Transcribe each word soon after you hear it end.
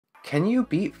Can you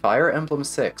beat Fire Emblem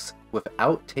 6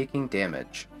 without taking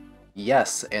damage?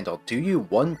 Yes, and I'll do you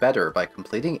one better by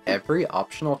completing every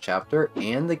optional chapter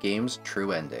and the game's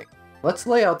true ending. Let's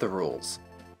lay out the rules.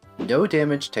 No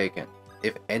damage taken.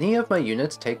 If any of my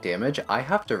units take damage, I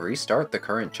have to restart the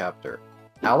current chapter.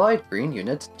 Allied green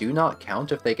units do not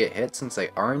count if they get hit since they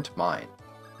aren't mine.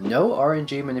 No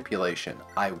RNG manipulation.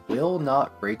 I will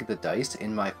not rig the dice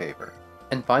in my favor.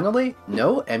 And finally,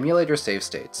 no emulator save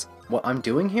states. What I'm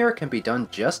doing here can be done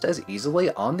just as easily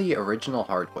on the original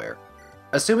hardware.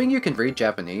 Assuming you can read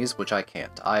Japanese, which I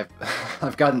can't. I've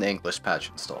got an English patch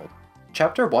installed.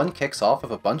 Chapter 1 kicks off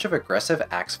with a bunch of aggressive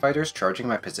axe fighters charging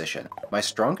my position. My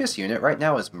strongest unit right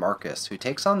now is Marcus, who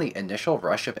takes on the initial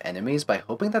rush of enemies by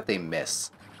hoping that they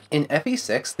miss. In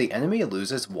FE6, the enemy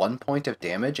loses 1 point of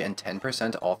damage and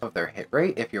 10% off of their hit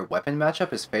rate if your weapon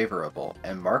matchup is favorable,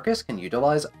 and Marcus can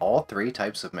utilize all 3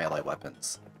 types of melee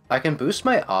weapons. I can boost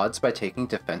my odds by taking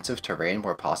defensive terrain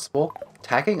where possible,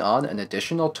 tacking on an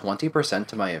additional 20%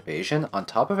 to my evasion on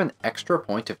top of an extra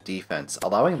point of defense,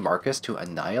 allowing Marcus to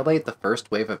annihilate the first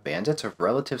wave of bandits with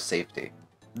relative safety.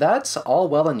 That's all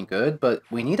well and good, but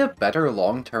we need a better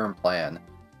long-term plan.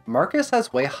 Marcus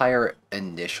has way higher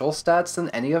initial stats than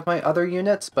any of my other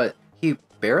units, but he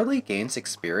barely gains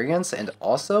experience and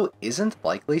also isn't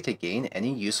likely to gain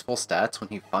any useful stats when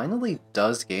he finally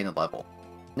does gain a level.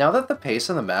 Now that the pace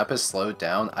of the map is slowed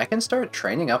down, I can start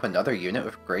training up another unit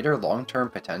with greater long-term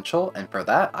potential, and for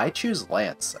that I choose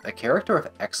Lance, a character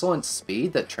with excellent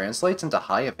speed that translates into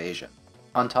high evasion.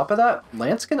 On top of that,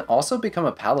 Lance can also become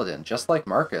a paladin just like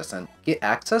Marcus and get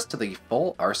access to the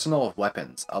full arsenal of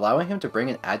weapons, allowing him to bring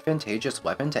an advantageous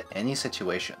weapon to any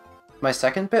situation. My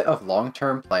second bit of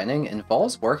long-term planning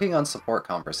involves working on support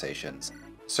conversations.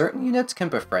 Certain units can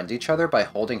befriend each other by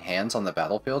holding hands on the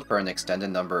battlefield for an extended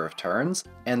number of turns,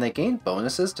 and they gain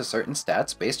bonuses to certain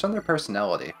stats based on their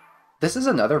personality. This is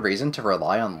another reason to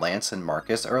rely on Lance and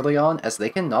Marcus early on, as they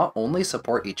can not only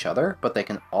support each other, but they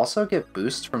can also get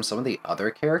boosts from some of the other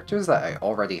characters that I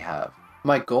already have.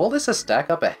 My goal is to stack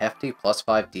up a hefty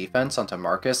 +5 defense onto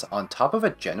Marcus on top of a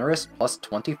generous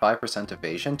 +25%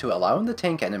 evasion to allow him to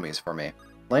tank enemies for me.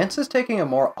 Lance is taking a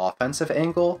more offensive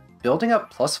angle, building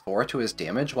up +4 to his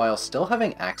damage while still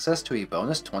having access to a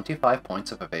bonus 25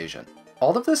 points of evasion.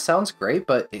 All of this sounds great,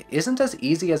 but it isn't as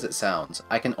easy as it sounds.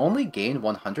 I can only gain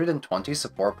 120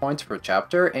 support points per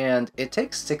chapter, and it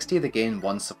takes 60 to gain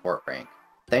 1 support rank.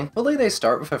 Thankfully, they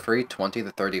start with a free 20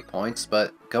 to 30 points,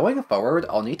 but going forward,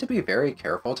 I'll need to be very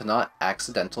careful to not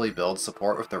accidentally build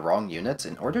support with the wrong units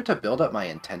in order to build up my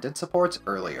intended supports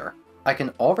earlier. I can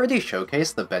already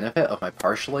showcase the benefit of my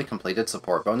partially completed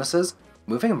support bonuses,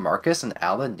 moving Marcus and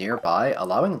Alan nearby,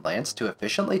 allowing Lance to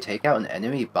efficiently take out an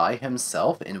enemy by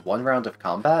himself in 1 round of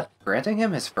combat, granting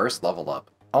him his first level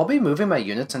up. I'll be moving my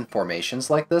units in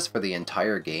formations like this for the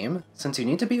entire game, since you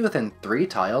need to be within 3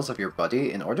 tiles of your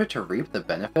buddy in order to reap the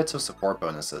benefits of support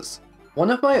bonuses. One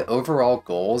of my overall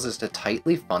goals is to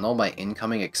tightly funnel my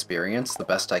incoming experience the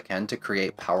best I can to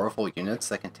create powerful units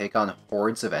that can take on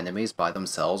hordes of enemies by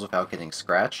themselves without getting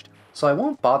scratched, so I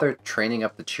won't bother training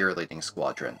up the cheerleading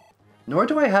squadron. Nor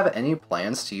do I have any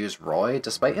plans to use Roy,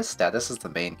 despite his status as the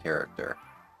main character.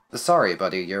 Sorry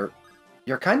buddy, you're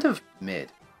kind of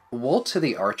mid. Wolt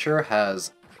the Archer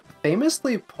has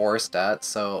famously poor stats,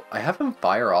 so I have him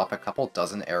fire off a couple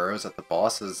dozen arrows at the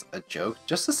boss as a joke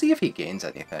just to see if he gains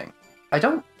anything. I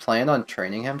don't plan on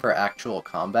training him for actual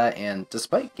combat, and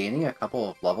despite gaining a couple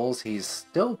of levels, he's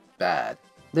still bad.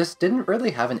 This didn't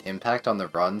really have an impact on the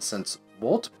run since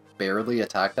Wolt barely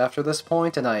attacked after this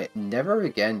point, and I never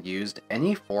again used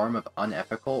any form of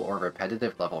unethical or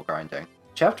repetitive level grinding.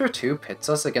 Chapter 2 pits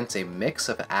us against a mix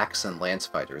of axe and lance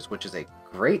fighters, which is a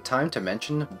great time to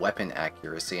mention weapon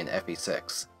accuracy in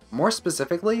FE6. More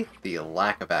specifically, the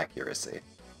lack of accuracy.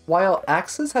 While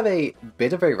axes have a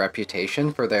bit of a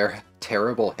reputation for their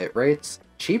terrible hit rates,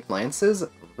 cheap lances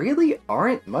really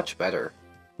aren't much better.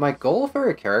 My goal for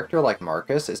a character like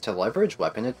Marcus is to leverage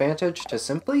weapon advantage to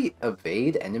simply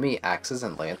evade enemy axes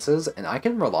and lances, and I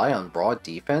can rely on raw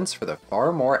defense for the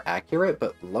far more accurate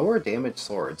but lower damage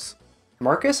swords.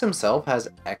 Marcus himself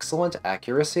has excellent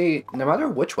accuracy no matter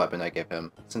which weapon I give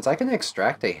him, since I can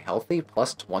extract a healthy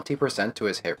 +20% to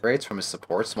his hit rates from his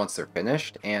supports once they're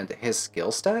finished, and his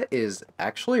skill stat is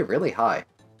actually really high.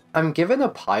 I'm given a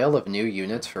pile of new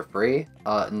units for free,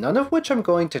 none of which I'm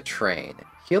going to train.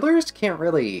 Healers can't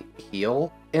really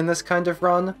heal in this kind of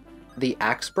run. The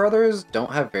Axe Brothers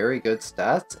don't have very good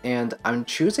stats, and I'm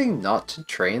choosing not to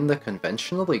train the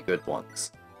conventionally good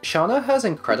ones. Shauna has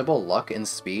incredible luck and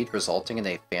speed, resulting in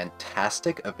a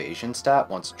fantastic evasion stat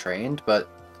once trained, but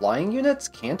flying units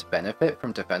can't benefit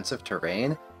from defensive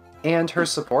terrain, And her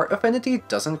support affinity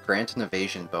doesn't grant an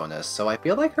evasion bonus, so I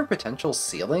feel like her potential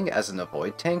ceiling as an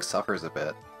avoid tank suffers a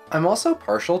bit. I'm also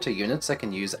partial to units that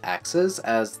can use axes,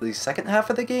 as the second half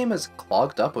of the game is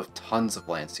clogged up with tons of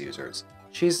lance users.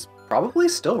 She's probably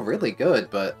still really good,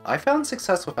 but I found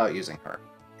success without using her.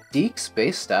 Deke's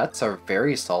base stats are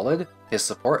very solid, his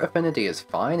support affinity is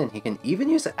fine, and he can even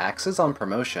use axes on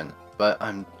promotion, but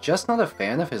I'm just not a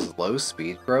fan of his low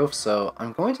speed growth, so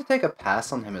I'm going to take a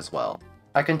pass on him as well.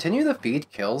 I continue to feed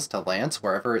kills to Lance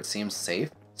wherever it seems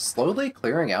safe, slowly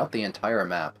clearing out the entire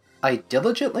map. I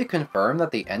diligently confirm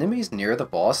that the enemies near the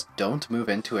boss don't move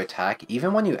into attack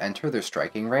even when you enter their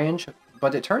striking range,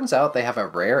 but it turns out they have a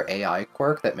rare AI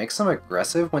quirk that makes them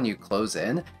aggressive when you close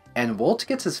in, and Wolt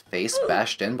gets his face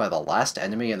bashed in by the last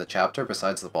enemy in the chapter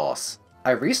besides the boss.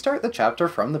 I restart the chapter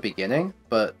from the beginning,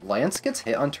 but Lance gets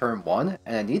hit on turn 1,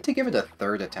 and I need to give it a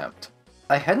third attempt.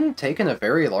 I hadn't taken a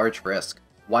very large risk.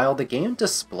 While the game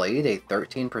displayed a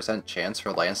 13% chance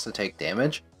for Lance to take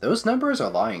damage, those numbers are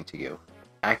lying to you.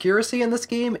 Accuracy in this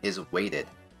game is weighted.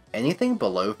 Anything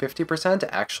below 50%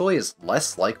 actually is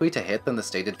less likely to hit than the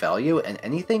stated value, and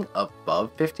anything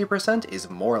above 50% is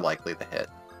more likely to hit.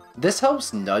 This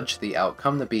helps nudge the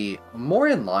outcome to be more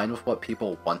in line with what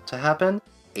people want to happen.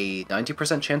 A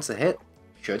 90% chance to hit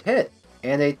should hit,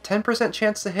 and a 10%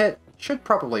 chance to hit should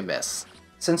probably miss.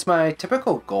 Since my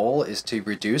typical goal is to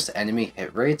reduce enemy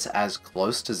hit rates as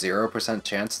close to 0%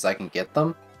 chance as I can get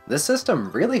them, this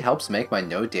system really helps make my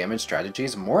no damage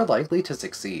strategies more likely to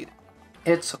succeed.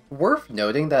 It's worth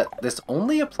noting that this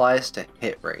only applies to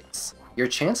hit rates. Your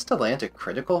chance to land a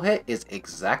critical hit is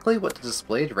exactly what the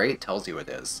displayed rate tells you it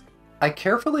is. I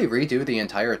carefully redo the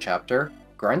entire chapter,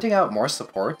 grinding out more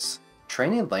supports,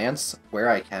 training Lance where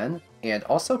I can, and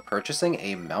also purchasing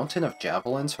a mountain of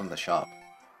javelins from the shop.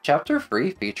 Chapter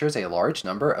 3 features a large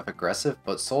number of aggressive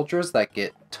foot soldiers that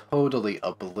get totally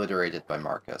obliterated by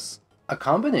Marcus. A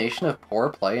combination of poor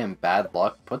play and bad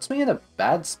luck puts me in a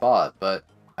bad spot, but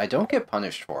I don't get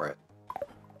punished for it.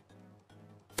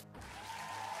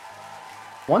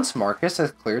 Once Marcus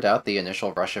has cleared out the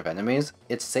initial rush of enemies,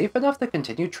 it's safe enough to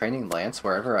continue training Lance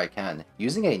wherever I can,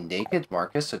 using a naked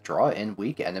Marcus to draw in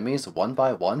weak enemies one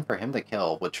by one for him to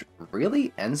kill, which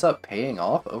really ends up paying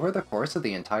off over the course of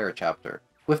the entire chapter.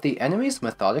 With the enemies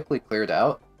methodically cleared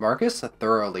out, Marcus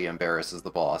thoroughly embarrasses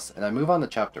the boss, and I move on to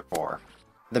Chapter 4.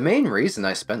 The main reason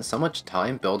I spent so much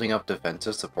time building up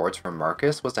defensive supports for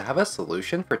Marcus was to have a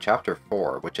solution for Chapter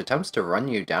 4, which attempts to run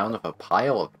you down with a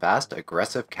pile of fast,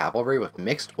 aggressive cavalry with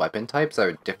mixed weapon types that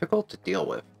are difficult to deal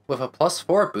with. With a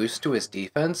 +4 boost to his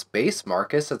defense, base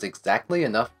Marcus has exactly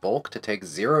enough bulk to take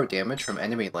 0 damage from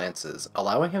enemy lances,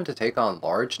 allowing him to take on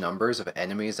large numbers of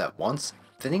enemies at once,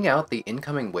 thinning out the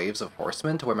incoming waves of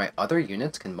horsemen to where my other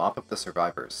units can mop up the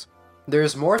survivors.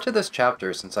 There's more to this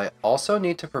chapter since I also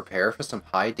need to prepare for some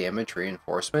high damage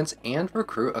reinforcements and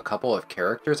recruit a couple of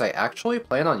characters I actually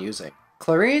plan on using.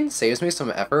 Clarine saves me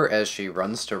some effort as she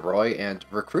runs to Roy and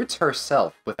recruits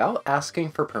herself without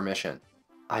asking for permission.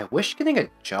 I wish getting a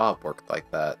job worked like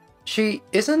that. She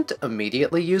isn't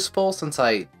immediately useful since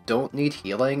I don't need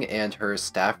healing and her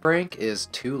staff rank is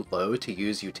too low to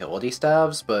use utility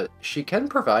staves, but she can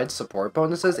provide support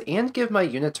bonuses and give my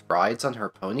units rides on her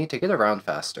pony to get around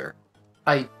faster.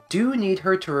 I do need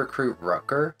her to recruit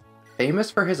Rutger,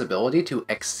 famous for his ability to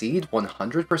exceed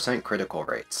 100% critical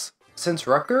rates. Since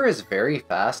Rutger is very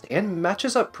fast and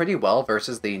matches up pretty well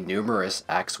versus the numerous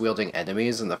axe-wielding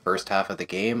enemies in the first half of the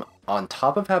game, on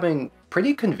top of having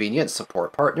pretty convenient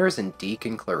support partners in Deke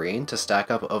and Clarine to stack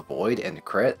up Avoid and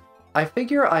Crit, I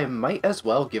figure I might as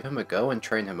well give him a go and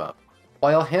train him up.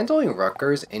 While handling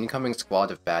Rutger's incoming squad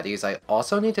of baddies, I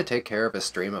also need to take care of a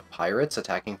stream of pirates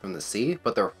attacking from the sea,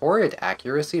 but their horrid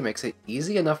accuracy makes it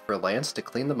easy enough for Lance to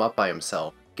clean them up by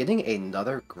himself, getting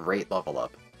another great level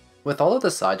up. With all of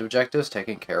the side objectives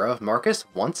taken care of, Marcus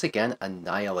once again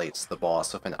annihilates the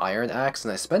boss with an iron axe,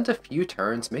 and I spent a few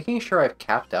turns making sure I've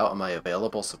capped out on my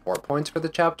available support points for the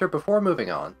chapter before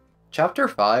moving on. Chapter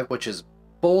 5, which is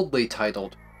boldly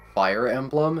titled Fire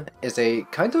Emblem, is a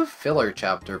kind of filler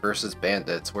chapter versus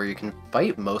bandits where you can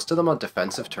fight most of them on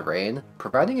defensive terrain,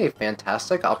 providing a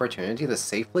fantastic opportunity to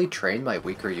safely train my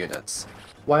weaker units.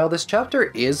 While this chapter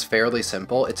is fairly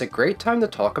simple, it's a great time to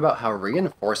talk about how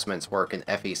reinforcements work in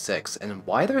FE6 and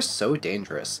why they're so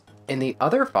dangerous. In the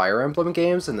other Fire Emblem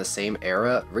games in the same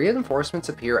era, reinforcements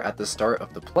appear at the start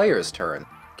of the player's turn,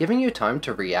 giving you time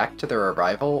to react to their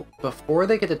arrival before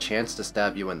they get a chance to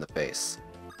stab you in the face.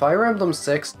 Fire Emblem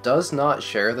 6 does not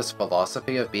share this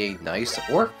philosophy of being nice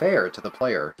or fair to the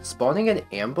player, spawning in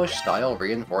ambush-style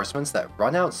reinforcements that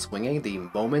run out swinging the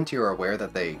moment you're aware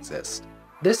that they exist.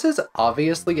 This is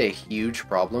obviously a huge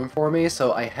problem for me,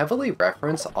 so I heavily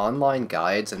reference online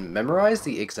guides and memorize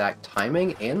the exact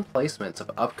timing and placements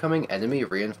of upcoming enemy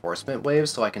reinforcement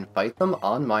waves so I can fight them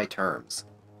on my terms.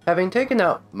 Having taken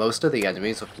out most of the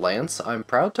enemies with Lance, I'm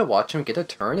proud to watch him get a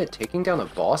turn at taking down a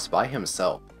boss by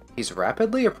himself. He's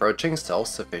rapidly approaching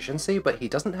self-sufficiency, but he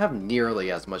doesn't have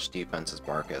nearly as much defense as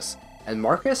Marcus, and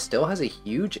Marcus still has a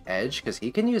huge edge because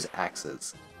he can use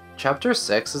axes. Chapter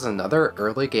 6 is another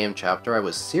early game chapter I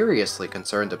was seriously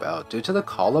concerned about due to the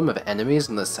column of enemies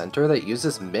in the center that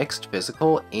uses mixed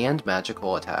physical and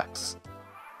magical attacks.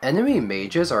 Enemy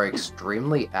mages are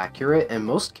extremely accurate and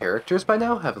most characters by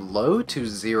now have low to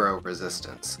zero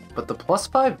resistance, but the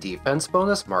 +5 defense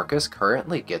bonus Marcus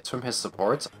currently gets from his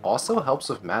supports also helps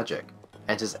with magic,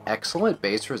 and his excellent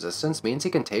base resistance means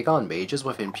he can take on mages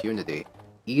with impunity,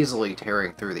 easily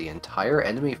tearing through the entire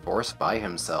enemy force by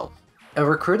himself. A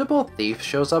recruitable thief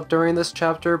shows up during this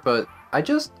chapter, but I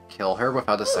just kill her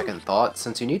without a second thought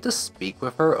since you need to speak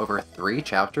with her over 3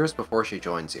 chapters before she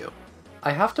joins you.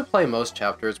 I have to play most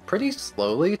chapters pretty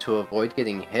slowly to avoid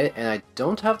getting hit, and I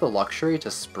don't have the luxury to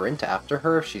sprint after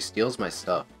her if she steals my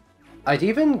stuff. I'd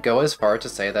even go as far to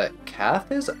say that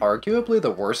Kath is arguably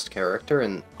the worst character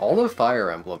in all of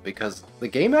Fire Emblem because the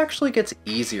game actually gets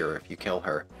easier if you kill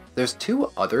her. There's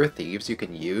 2 other thieves you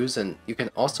can use, and you can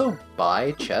also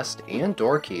buy chest and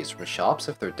door keys from shops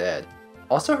if they're dead.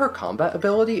 Also, her combat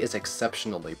ability is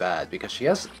exceptionally bad because she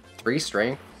has 3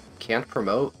 strength, can't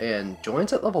promote, and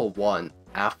joins at level 1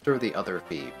 after the other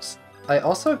thieves. I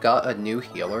also got a new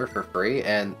healer for free,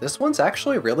 and this one's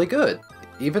actually really good,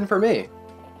 even for me.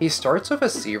 He starts with a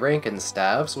C rank in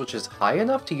staves, which is high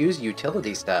enough to use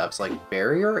utility staves like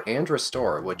Barrier and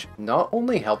Restore, which not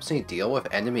only helps me deal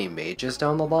with enemy mages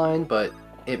down the line, but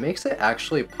it makes it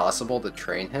actually possible to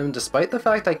train him despite the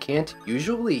fact I can't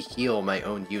usually heal my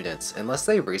own units unless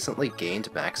they recently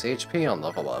gained max HP on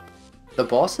level up. The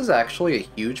boss is actually a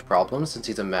huge problem since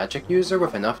he's a magic user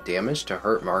with enough damage to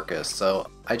hurt Marcus, so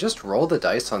I just roll the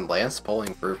dice on Lance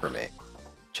pulling through for me.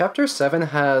 Chapter 7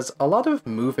 has a lot of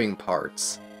moving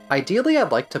parts. Ideally,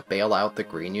 I'd like to bail out the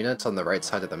green units on the right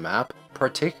side of the map,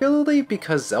 particularly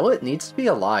because Zealot needs to be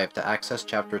alive to access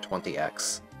Chapter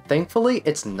 20X. Thankfully,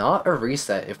 it's not a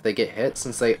reset if they get hit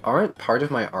since they aren't part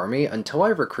of my army until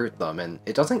I recruit them, and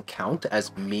it doesn't count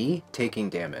as me taking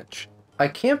damage. I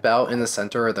camp out in the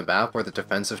center of the map where the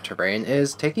defensive terrain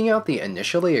is, taking out the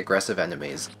initially aggressive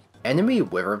enemies. Enemy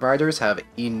Wyvern Riders have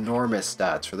enormous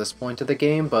stats for this point of the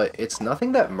game, but it's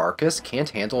nothing that Marcus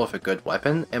can't handle with a good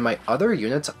weapon, and my other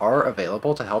units are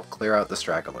available to help clear out the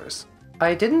stragglers.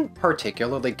 I didn't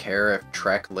particularly care if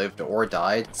Trek lived or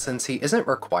died, since he isn't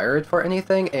required for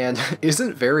anything and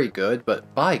isn't very good,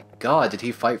 but by god did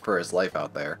he fight for his life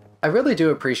out there. I really do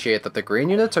appreciate that the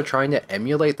green units are trying to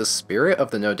emulate the spirit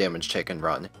of the no damage taken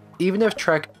run, even if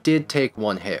Trek did take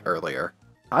 1 hit earlier.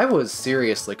 I was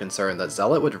seriously concerned that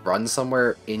Zealot would run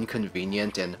somewhere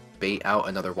inconvenient and bait out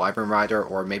another Wyvern Rider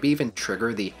or maybe even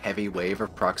trigger the heavy wave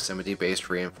of proximity-based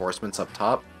reinforcements up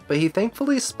top, but he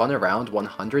thankfully spun around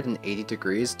 180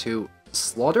 degrees to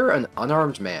slaughter an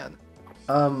unarmed man.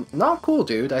 Not cool,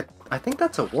 dude. I think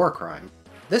that's a war crime.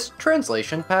 This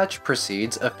translation patch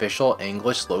precedes official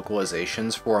English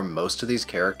localizations for most of these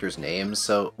characters' names,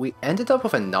 so we ended up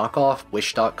with a knockoff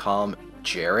Wish.com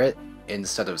Jarrett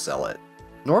instead of Zealot.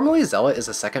 Normally Zealot is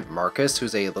a second Marcus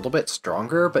who's a little bit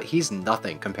stronger, but he's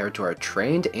nothing compared to our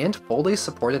trained and fully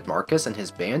supported Marcus and his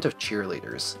band of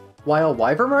cheerleaders. While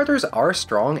Wyvern Riders are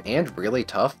strong and really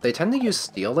tough, they tend to use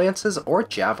Steel Lances or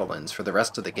Javelins for the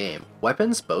rest of the game,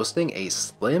 weapons boasting a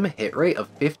slim hit rate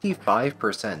of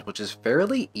 55%, which is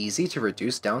fairly easy to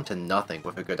reduce down to nothing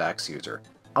with a good axe user.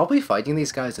 I'll be fighting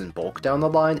these guys in bulk down the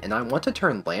line, and I want to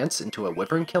turn Lance into a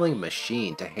wyvern killing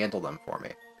machine to handle them for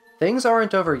me. Things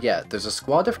aren't over yet. There's a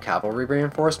squad of cavalry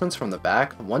reinforcements from the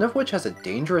back, one of which has a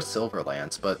dangerous silver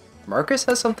lance, but Marcus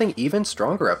has something even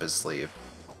stronger up his sleeve.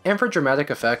 And for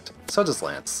dramatic effect, so does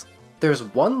Lance. There's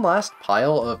one last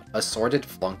pile of assorted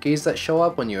flunkies that show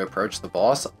up when you approach the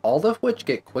boss, all of which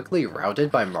get quickly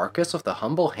routed by Marcus with a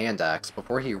humble hand axe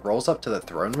before he rolls up to the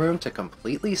throne room to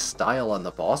completely style on the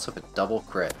boss with a double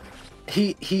crit.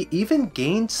 He even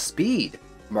gained speed!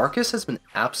 Marcus has been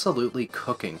absolutely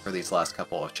cooking for these last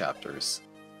couple of chapters.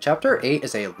 Chapter 8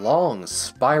 is a long,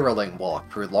 spiraling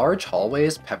walk through large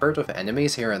hallways peppered with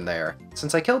enemies here and there.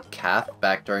 Since I killed Kath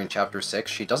back during Chapter 6,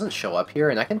 she doesn't show up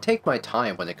here and I can take my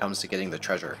time when it comes to getting the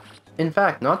treasure. In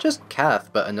fact, not just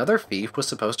Kath, but another thief was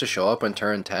supposed to show up on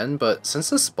turn 10, but since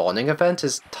the spawning event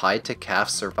is tied to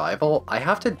Kath's survival, I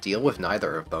have to deal with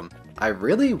neither of them. I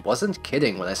really wasn't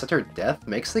kidding when I said her death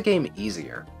makes the game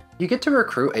easier. You get to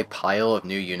recruit a pile of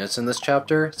new units in this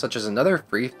chapter, such as another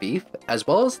free thief, as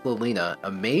well as Lilina,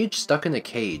 a mage stuck in a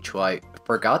cage who I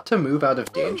forgot to move out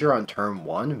of danger on turn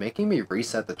 1, making me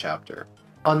reset the chapter.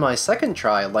 On my second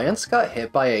try, Lance got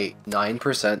hit by a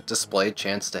 9% displayed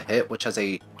chance to hit, which has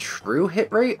a true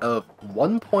hit rate of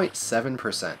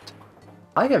 1.7%.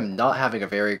 I am not having a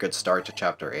very good start to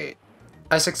chapter 8.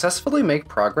 I successfully make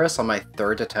progress on my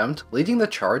third attempt, leading the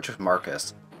charge with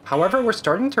Marcus. However, we're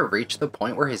starting to reach the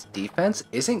point where his defense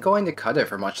isn't going to cut it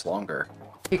for much longer.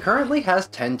 He currently has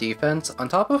 10 defense, on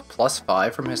top of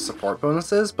 +5 from his support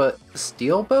bonuses, but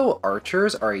steel bow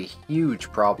archers are a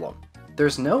huge problem.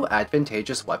 There's no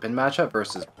advantageous weapon matchup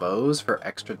versus bows for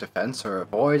extra defense or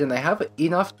avoid, and they have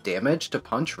enough damage to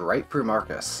punch right through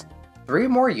Marcus. 3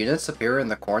 more units appear in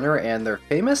the corner, and they're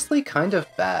famously kind of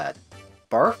bad.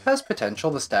 Barf has potential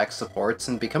to stack supports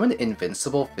and become an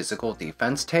invincible physical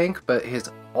defense tank, but his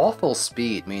awful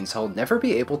speed means he'll never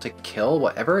be able to kill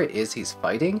whatever it is he's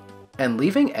fighting, and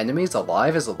leaving enemies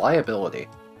alive is a liability.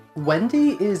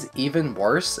 Wendy is even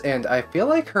worse, and I feel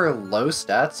like her low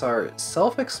stats are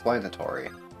self-explanatory.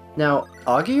 Now,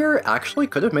 Augier actually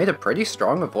could have made a pretty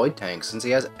strong avoid tank since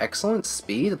he has excellent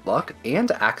speed, luck,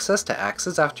 and access to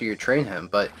axes after you train him,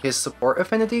 but his support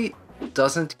affinity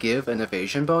doesn't give an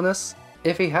evasion bonus.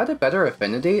 If he had a better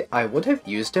affinity, I would have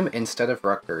used him instead of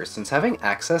Rutger, since having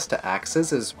access to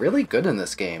axes is really good in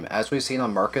this game, as we've seen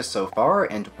on Marcus so far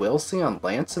and will see on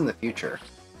Lance in the future.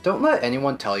 Don't let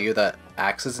anyone tell you that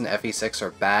axes in FE6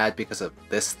 are bad because of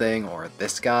this thing or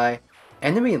this guy.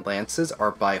 Enemy lances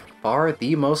are by far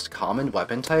the most common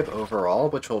weapon type overall,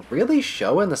 which will really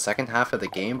show in the second half of the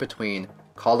game between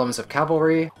columns of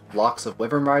cavalry, blocks of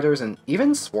wyvern riders, and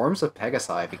even swarms of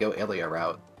Pegasi if you go Ilia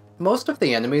route. Most of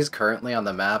the enemies currently on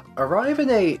the map arrive in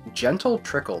a gentle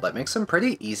trickle that makes them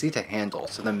pretty easy to handle,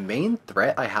 so the main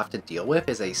threat I have to deal with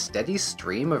is a steady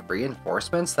stream of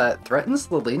reinforcements that threatens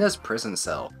Lilina's prison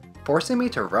cell, forcing me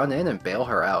to run in and bail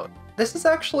her out. This is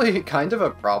actually kind of a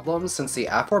problem since the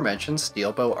aforementioned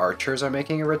steelbow archers are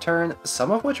making a return,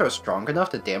 some of which are strong enough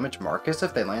to damage Marcus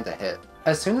if they land a hit.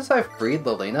 As soon as I've freed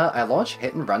Lilina, I launch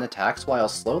hit and run attacks while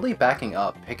slowly backing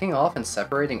up, picking off and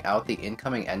separating out the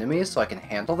incoming enemies so I can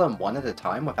handle them one at a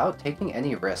time without taking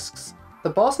any risks. The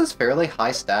boss has fairly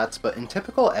high stats, but in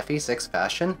typical FE6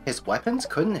 fashion, his weapons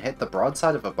couldn't hit the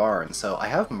broadside of a barn, so I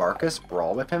have Marcus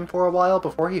brawl with him for a while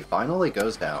before he finally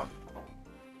goes down.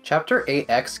 Chapter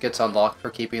 8X gets unlocked for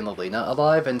keeping Lilina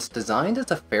alive, and it's designed as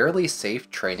a fairly safe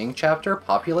training chapter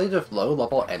populated with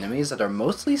low-level enemies that are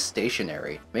mostly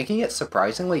stationary, making it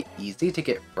surprisingly easy to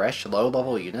get fresh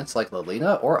low-level units like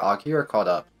Lilina or Augier caught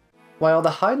up. While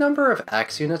the high number of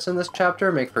axe units in this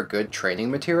chapter make for good training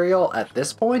material, at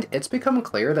this point it's become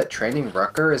clear that training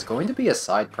Rutger is going to be a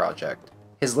side project.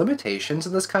 His limitations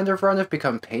in this kind of run have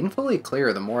become painfully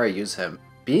clear the more I use him.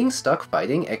 Being stuck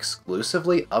fighting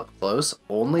exclusively up close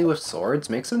only with swords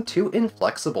makes him too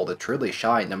inflexible to truly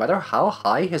shine, no matter how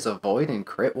high his avoid and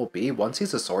crit will be once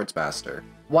he's a swordsmaster.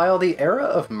 While the era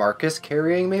of Marcus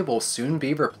carrying me will soon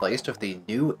be replaced with the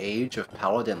new age of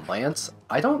Paladin Lance,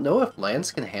 I don't know if Lance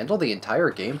can handle the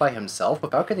entire game by himself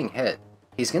without getting hit.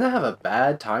 He's gonna have a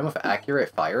bad time with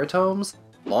accurate fire tomes,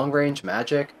 long-range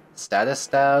magic, status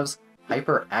staves,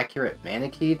 hyper-accurate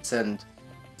manikeets, and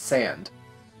sand.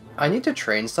 I need to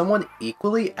train someone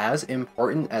equally as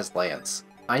important as Lance.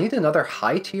 I need another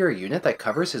high-tier unit that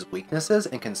covers his weaknesses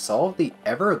and can solve the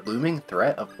ever-looming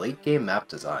threat of late-game map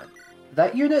design.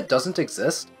 That unit doesn't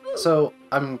exist, so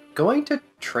I'm going to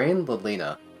train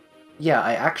Lilina. Yeah,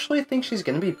 I actually think she's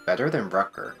going to be better than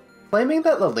Rutger. Claiming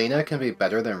that Lilina can be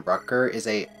better than Rutger is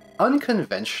a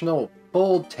unconventional,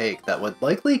 bold take that would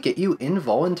likely get you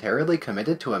involuntarily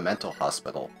committed to a mental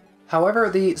hospital. However,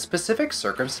 the specific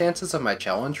circumstances of my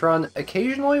challenge run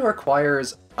occasionally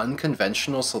requires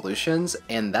unconventional solutions,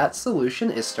 and that solution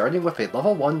is starting with a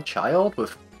level 1 child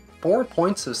with 4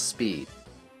 points of speed.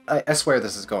 I swear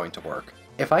this is going to work.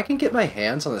 If I can get my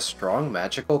hands on a strong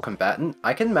magical combatant,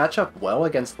 I can match up well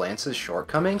against Lance's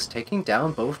shortcomings, taking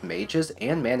down both mages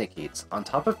and manikeets, on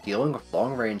top of dealing with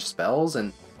long-range spells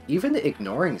and even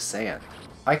ignoring sand.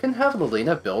 I can have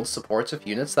Lilina build supports of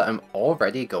units that I'm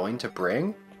already going to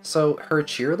bring, so her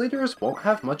cheerleaders won't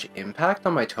have much impact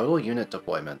on my total unit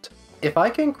deployment. If I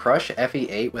can crush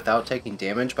FE8 without taking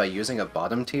damage by using a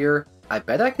bottom tier, I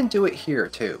bet I can do it here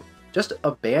too. Just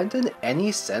abandon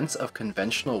any sense of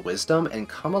conventional wisdom and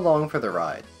come along for the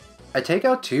ride. I take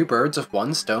out 2 birds with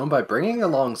 1 stone by bringing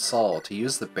along Saul to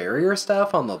use the barrier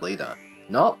staff on Lilina.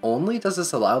 Not only does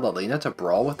this allow Lilina to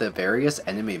brawl with the various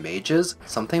enemy mages,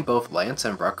 something both Lance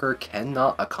and Rutger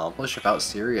cannot accomplish without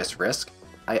serious risk,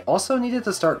 I also needed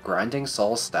to start grinding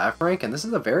Saul's staff rank, and this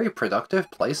is a very productive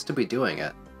place to be doing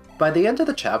it. By the end of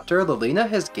the chapter, Lilina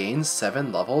has gained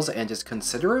 7 levels and is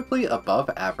considerably above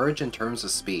average in terms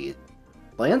of speed.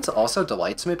 Lance also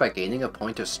delights me by gaining a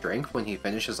point of strength when he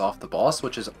finishes off the boss,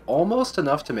 which is almost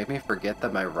enough to make me forget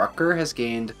that my Rucker has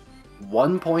gained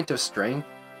 1 point of strength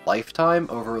lifetime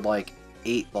over like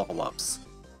 8 level ups.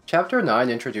 Chapter 9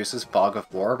 introduces Fog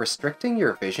of War, restricting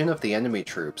your vision of the enemy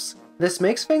troops. This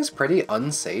makes things pretty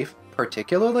unsafe,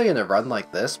 particularly in a run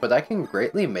like this, but I can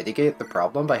greatly mitigate the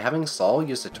problem by having Saul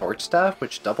use the Torch Staff,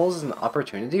 which doubles as an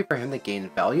opportunity for him to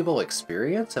gain valuable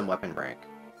experience and weapon rank.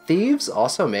 Thieves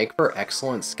also make for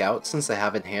excellent scouts since they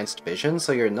have enhanced vision,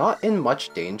 so you're not in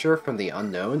much danger from the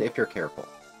unknown if you're careful.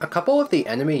 A couple of the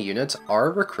enemy units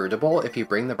are recruitable if you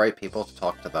bring the right people to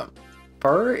talk to them.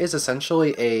 Fur is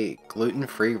essentially a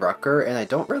gluten-free Rucker, and I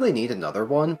don't really need another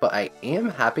one, but I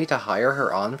am happy to hire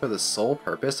her on for the sole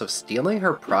purpose of stealing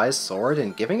her prize sword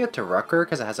and giving it to Rucker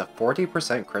because it has a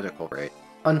 40% critical rate.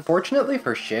 Unfortunately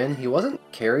for Shin, he wasn't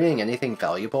carrying anything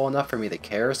valuable enough for me to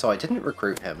care, so I didn't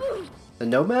recruit him. The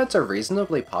Nomads are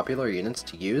reasonably popular units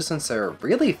to use since they're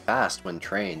really fast when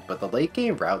trained, but the late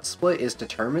game route split is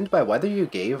determined by whether you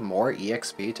gave more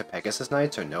EXP to Pegasus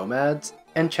Knights or Nomads,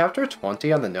 and Chapter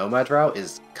 20 on the Nomad route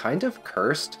is kind of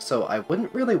cursed, so I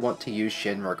wouldn't really want to use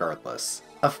Shin regardless.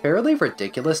 A fairly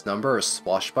ridiculous number of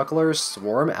swashbucklers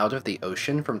swarm out of the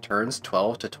ocean from turns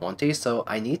 12 to 20, so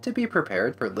I need to be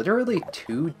prepared for literally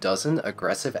 24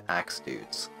 aggressive axe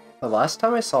dudes. The last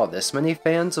time I saw this many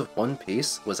fans of One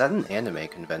Piece was at an anime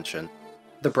convention.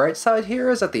 The bright side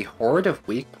here is that the horde of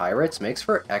weak pirates makes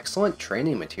for excellent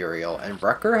training material, and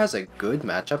Rucker has a good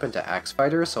matchup into axe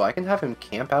fighters, so I can have him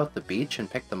camp out the beach and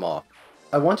pick them off.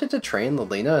 I wanted to train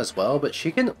Lilina as well, but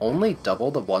she can only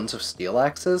double the ones of steel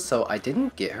axes, so I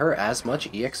didn't get her as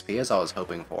much EXP as I was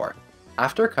hoping for.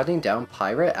 After cutting down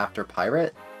pirate after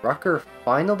pirate, Rucker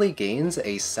finally gains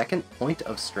a 2nd point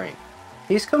of strength.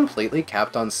 He's completely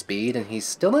capped on speed, and he's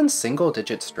still in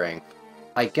single-digit strength.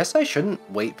 I guess I shouldn't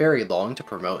wait very long to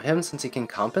promote him since he can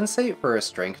compensate for a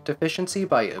strength deficiency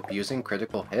by abusing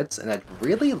critical hits, and I'd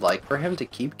really like for him to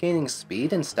keep gaining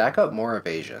speed and stack up more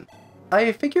evasion.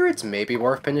 I figure it's maybe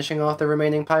worth finishing off the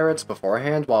remaining pirates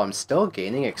beforehand while I'm still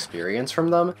gaining experience from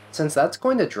them, since that's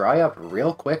going to dry up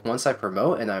real quick once I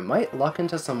promote and I might luck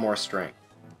into some more strength.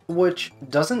 Which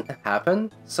doesn't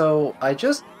happen, so I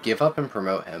just give up and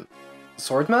promote him.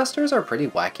 Swordmasters are pretty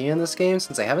wacky in this game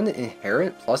since they have an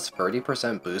inherent plus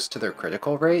 30% boost to their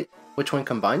critical rate, which when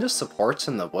combined with supports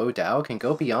in the Wo Dao can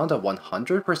go beyond a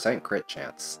 100% crit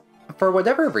chance. For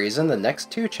whatever reason, the next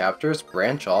 2 chapters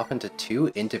branch off into 2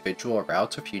 individual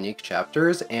routes with unique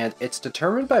chapters, and it's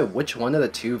determined by which one of the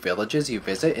 2 villages you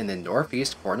visit in the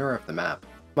northeast corner of the map.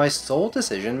 My sole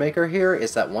decision maker here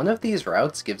is that one of these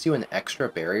routes gives you an extra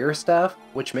barrier staff,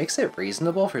 which makes it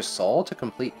reasonable for Saul to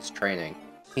complete his training.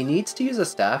 He needs to use a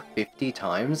staff 50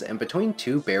 times, and between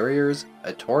 2 barriers,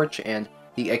 a torch, and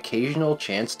the occasional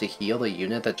chance to heal a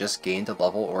unit that just gained a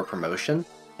level or promotion,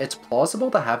 it's plausible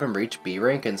to have him reach B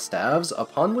rank in staves,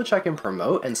 upon which I can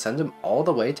promote and send him all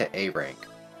the way to A rank,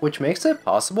 which makes it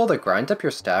possible to grind up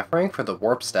your staff rank for the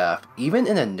warp staff, even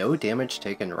in a no damage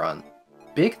taken run.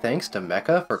 Big thanks to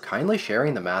Mecha for kindly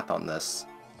sharing the math on this.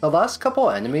 The last couple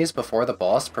enemies before the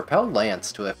boss propel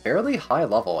Lance to a fairly high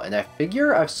level, and I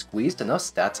figure I've squeezed enough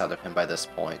stats out of him by this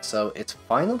point, so it's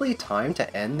finally time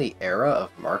to end the era of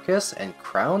Marcus and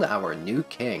crown our new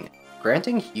king,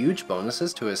 granting huge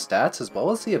bonuses to his stats as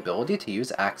well as the ability to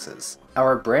use axes.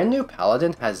 Our brand new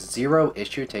paladin has 0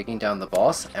 issue taking down the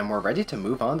boss, and we're ready to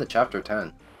move on to chapter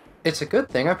 10. It's a good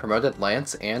thing I promoted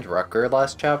Lance and Rucker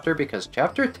last chapter because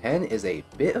chapter 10 is a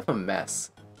bit of a mess.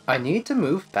 I need to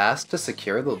move fast to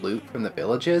secure the loot from the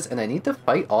villages, and I need to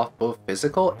fight off both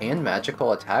physical and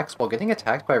magical attacks while getting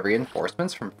attacked by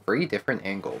reinforcements from 3 different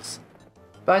angles.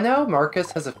 By now,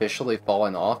 Marcus has officially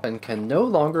fallen off and can no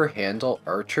longer handle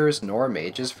archers nor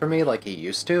mages for me like he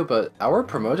used to, but our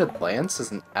promoted Lance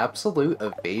is an absolute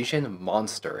evasion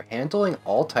monster, handling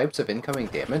all types of incoming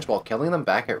damage while killing them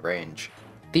back at range.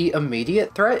 The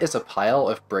immediate threat is a pile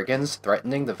of brigands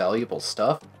threatening the valuable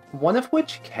stuff, one of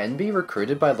which can be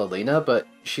recruited by Lilina, but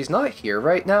she's not here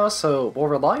right now, so we'll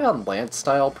rely on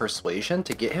Lance-style persuasion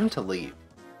to get him to leave.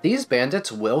 These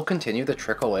bandits will continue to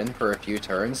trickle in for a few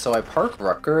turns, so I park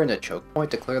Rucker in a choke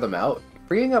point to clear them out,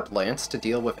 freeing up Lance to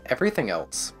deal with everything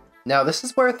else. Now this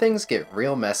is where things get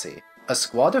real messy. A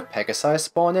squad of Pegasi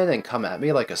spawn in and come at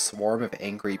me like a swarm of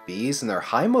angry bees, and their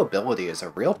high mobility is a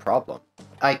real problem.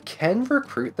 I can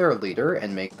recruit their leader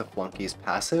and make the flunkies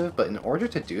passive, but in order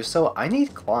to do so, I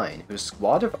need Klein, whose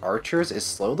squad of archers is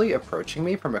slowly approaching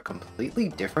me from a completely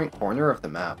different corner of the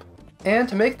map. And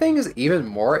to make things even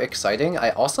more exciting,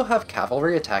 I also have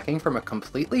cavalry attacking from a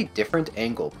completely different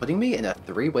angle, putting me in a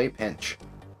three-way pinch.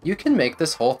 You can make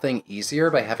this whole thing easier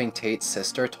by having Tate's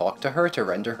sister talk to her to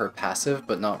render her passive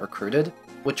but not recruited,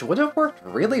 which would have worked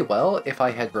really well if I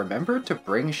had remembered to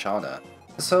bring Shauna.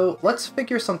 So let's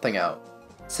figure something out.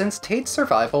 Since Tate's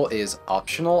survival is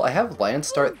optional, I have Lance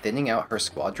start thinning out her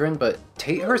squadron, but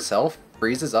Tate herself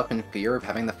freezes up in fear of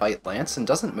having to fight Lance and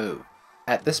doesn't move.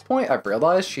 At this point, I've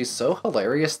realized she's so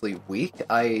hilariously weak,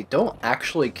 I don't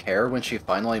actually care when she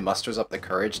finally musters up the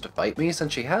courage to fight me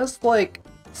since she has, like,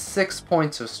 6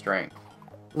 points of strength.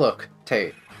 Look,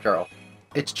 Tate, girl,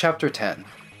 it's chapter 10.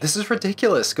 This is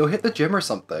ridiculous, go hit the gym or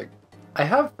something. I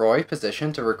have Roy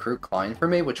positioned to recruit Klein for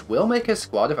me, which will make his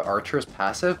squad of archers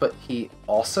passive, but he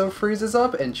also freezes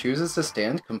up and chooses to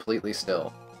stand completely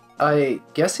still. I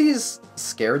guess he's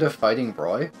scared of fighting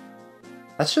Roy?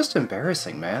 That's just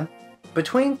embarrassing, man.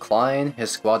 Between Klein,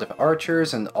 his squad of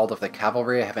archers, and all of the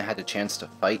cavalry I haven't had a chance to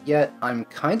fight yet, I'm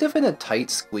kind of in a tight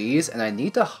squeeze and I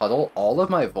need to huddle all of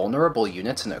my vulnerable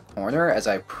units in a corner as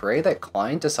I pray that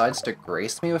Klein decides to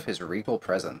grace me with his regal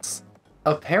presence.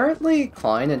 Apparently,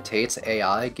 Klein and Tate's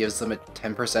AI gives them a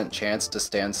 10% chance to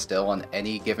stand still on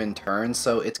any given turn,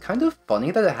 so it's kind of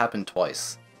funny that it happened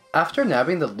twice. After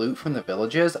nabbing the loot from the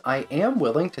villages, I am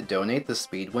willing to donate the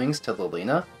speed wings to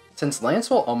Lilina, since Lance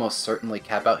will almost certainly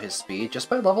cap out his speed just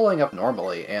by leveling up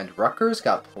normally, and Rutger's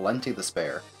got plenty to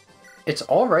spare. It's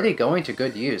already going to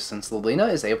good use since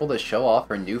Lilina is able to show off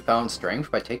her newfound strength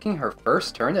by taking her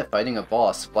first turn at fighting a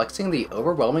boss, flexing the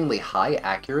overwhelmingly high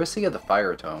accuracy of the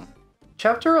Fire Tome.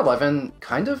 Chapter 11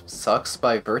 kind of sucks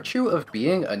by virtue of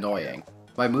being annoying.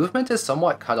 My movement is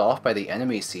somewhat cut off by the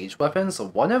enemy siege weapons,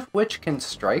 one of which can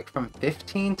strike from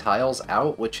 15 tiles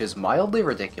out, which is mildly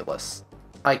ridiculous.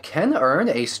 I can earn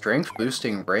a strength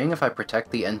boosting ring if I protect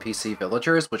the NPC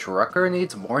villagers, which Rutger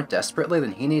needs more desperately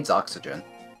than he needs oxygen.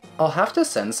 I'll have to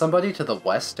send somebody to the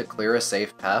west to clear a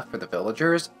safe path for the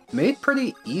villagers, made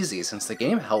pretty easy since the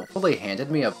game helpfully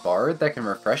handed me a bard that can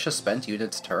refresh a spent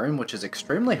unit's turn, which is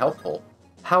extremely helpful.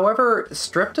 However,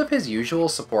 stripped of his usual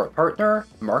support partner,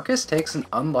 Marcus takes an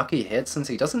unlucky hit since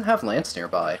he doesn't have Lance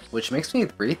nearby, which makes me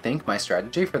rethink my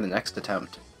strategy for the next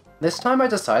attempt. This time I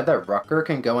decide that Rutger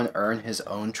can go and earn his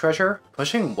own treasure,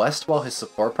 pushing west while his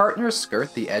support partners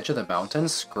skirt the edge of the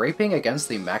mountains, scraping against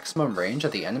the maximum range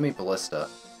of the enemy ballista.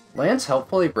 Lance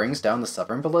helpfully brings down the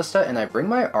southern ballista, and I bring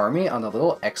my army on a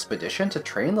little expedition to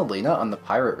train Lilina on the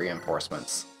pirate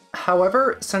reinforcements.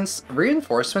 However, since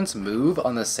reinforcements move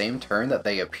on the same turn that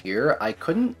they appear, I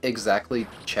couldn't exactly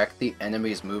check the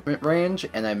enemy's movement range,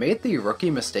 and I made the rookie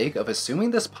mistake of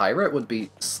assuming this pirate would be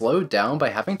slowed down by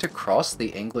having to cross the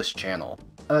English Channel.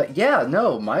 Yeah,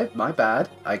 no, my bad,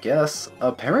 I guess.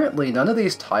 Apparently none of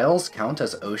these tiles count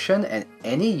as ocean, and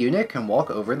any unit can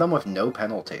walk over them with no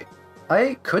penalty.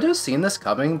 I could have seen this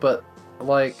coming, but,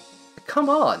 like, come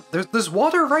on, there's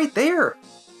water right there!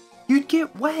 You'd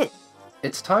get wet!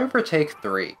 It's time for take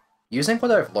 3. Using what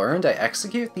I've learned, I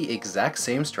execute the exact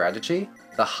same strategy,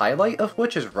 the highlight of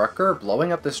which is Rutger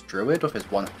blowing up this druid with his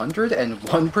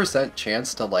 101%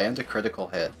 chance to land a critical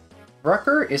hit.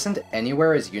 Rutger isn't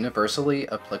anywhere as universally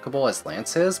applicable as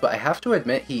Lance is, but I have to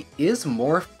admit he is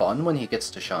more fun when he gets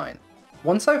to shine.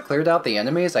 Once I've cleared out the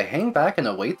enemies, I hang back and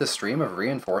await the stream of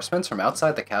reinforcements from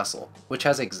outside the castle, which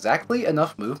has exactly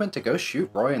enough movement to go shoot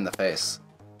Roy in the face.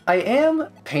 I am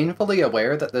painfully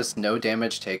aware that this no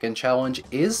damage taken challenge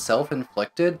is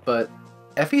self-inflicted, but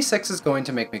FE6 is going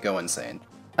to make me go insane.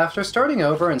 After starting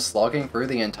over and slogging through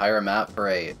the entire map for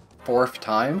a 4th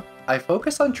time, I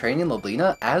focus on training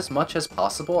Lilina as much as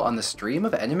possible on the stream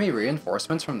of enemy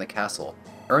reinforcements from the castle,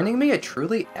 earning me a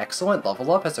truly excellent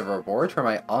level up as a reward for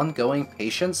my ongoing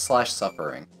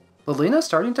patience/suffering. Lilina's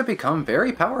starting to become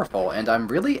very powerful, and I'm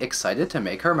really excited to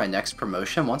make her my next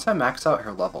promotion once I max out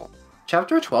her level.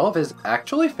 Chapter 12 is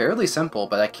actually fairly simple,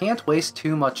 but I can't waste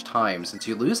too much time since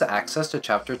you lose access to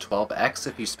Chapter 12X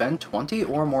if you spend 20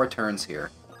 or more turns here.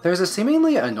 There's a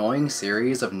seemingly annoying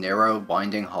series of narrow,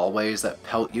 winding hallways that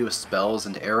pelt you with spells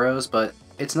and arrows, but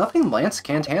it's nothing Lance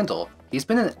can't handle. He's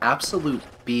been an absolute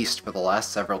beast for the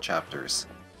last several chapters.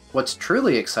 What's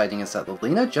truly exciting is that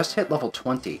Lilina just hit level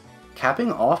 20,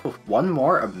 capping off with one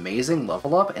more amazing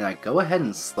level up, and I go ahead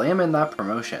and slam in that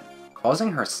promotion,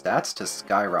 causing her stats to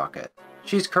skyrocket.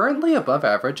 She's currently above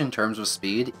average in terms of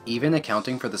speed, even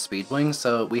accounting for the speed wing,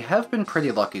 so we have been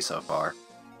pretty lucky so far.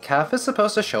 Kaf is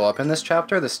supposed to show up in this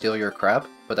chapter to steal your crap,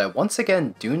 but I once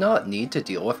again do not need to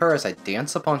deal with her as I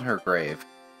dance upon her grave.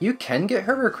 You can get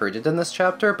her recruited in this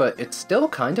chapter, but it's still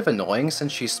kind of annoying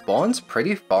since she spawns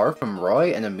pretty far from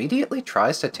Roy and immediately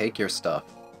tries to take your stuff.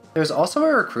 There's also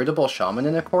a recruitable shaman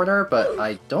in a corner, but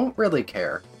I don't really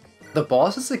care. The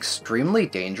boss is extremely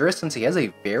dangerous since he has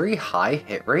a very high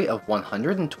hit rate of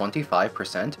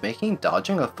 125%, making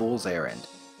dodging a fool's errand.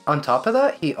 On top of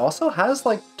that, he also has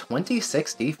like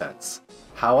 26 defense.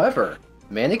 However,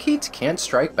 Manicheets can't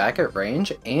strike back at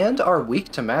range and are weak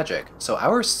to magic, so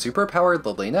our superpowered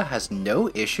Lilina has no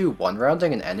issue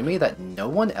one-rounding an enemy that no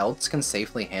one else can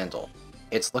safely handle.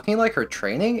 It's looking like her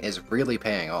training is really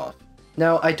paying off.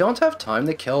 Now, I don't have time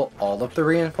to kill all of the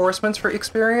reinforcements for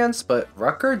experience, but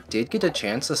Rutger did get a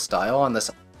chance to style on this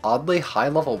oddly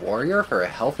high-level warrior for a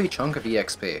healthy chunk of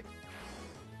EXP.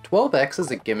 12X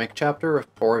is a gimmick chapter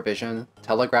with poor vision,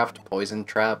 telegraphed poison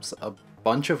traps, a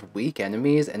bunch of weak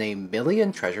enemies, and a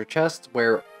million treasure chests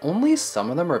where only some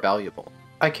of them are valuable.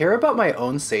 I care about my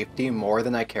own safety more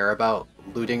than I care about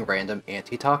looting random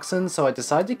antitoxins, so I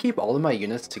decided to keep all of my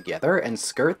units together and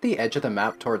skirt the edge of the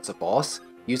map towards the boss,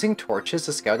 using torches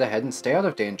to scout ahead and stay out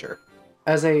of danger.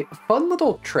 As a fun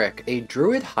little trick, a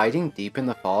druid hiding deep in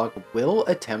the fog will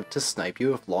attempt to snipe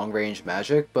you with long-range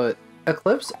magic, but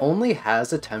Eclipse only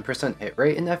has a 10% hit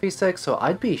rate in FE6, so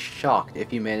I'd be shocked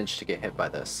if you managed to get hit by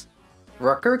this.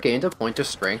 Rutger gained a point of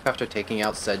strength after taking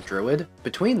out said druid.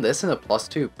 Between this and a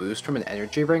 +2 boost from an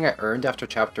energy ring I earned after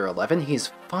chapter 11,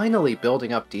 he's finally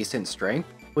building up decent strength,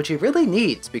 which he really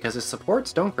needs because his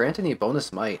supports don't grant any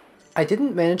bonus might. I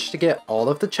didn't manage to get all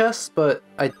of the chests, but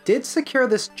I did secure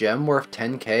this gem worth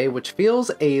 10k, which feels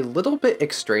a little bit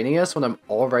extraneous when I'm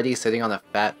already sitting on a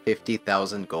fat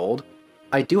 50,000 gold.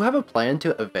 I do have a plan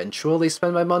to eventually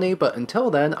spend my money, but until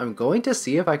then, I'm going to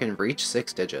see if I can reach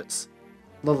 6 digits.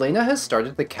 Lilina has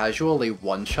started to casually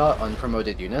one-shot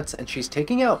unpromoted units, and she's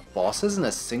taking out bosses in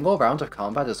a single round of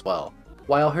combat as well.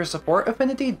 While her support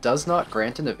affinity does not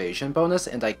grant an evasion bonus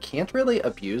and I can't really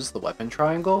abuse the weapon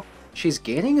triangle, she's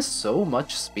gaining so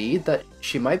much speed that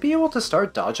she might be able to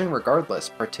start dodging regardless,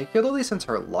 particularly since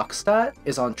her luck stat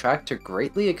is on track to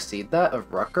greatly exceed that of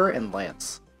Rutger and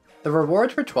Lance. The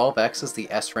reward for 12X is the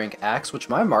S-rank axe, which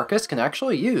my Marcus can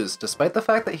actually use, despite the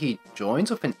fact that he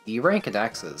joins with an E-rank in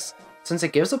axes. Since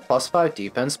it gives a +5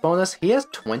 defense bonus, he has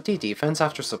 20 defense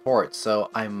after support,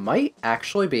 so I might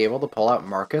actually be able to pull out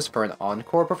Marcus for an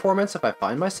encore performance if I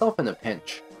find myself in a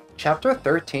pinch. Chapter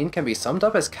 13 can be summed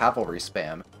up as cavalry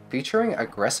spam, featuring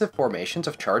aggressive formations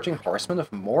of charging horsemen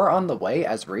with more on the way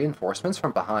as reinforcements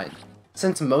from behind.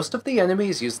 Since most of the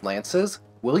enemies use lances,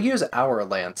 we'll use our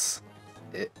lance.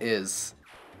 It is.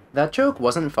 That joke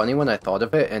wasn't funny when I thought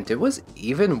of it, and it was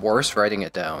even worse writing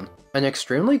it down. An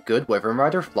extremely good Wyvern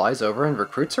Rider flies over and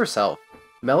recruits herself.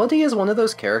 Melody is one of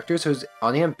those characters who's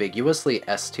unambiguously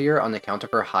S tier on account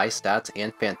of her high stats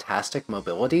and fantastic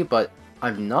mobility, but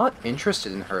I'm not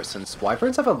interested in her since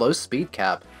Wyverns have a low speed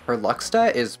cap, her luck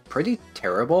stat is pretty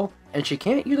terrible, and she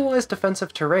can't utilize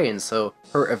defensive terrain, so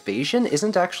her evasion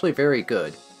isn't actually very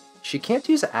good. She can't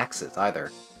use axes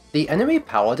either. The enemy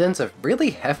paladins have really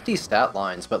hefty stat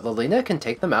lines, but Lilina can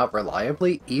take them out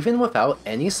reliably even without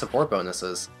any support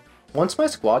bonuses. Once my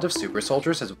squad of super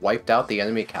soldiers has wiped out the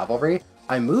enemy cavalry,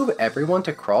 I move everyone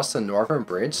to cross the northern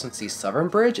bridge since the southern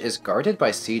bridge is guarded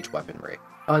by siege weaponry.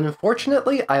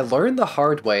 Unfortunately, I learned the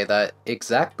hard way that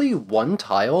exactly one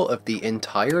tile of the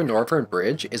entire northern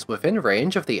bridge is within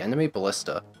range of the enemy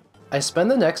ballista. I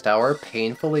spend the next hour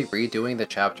painfully redoing the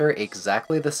chapter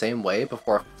exactly the same way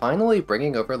before finally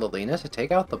bringing over Lilina to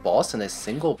take out the boss in a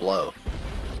single blow.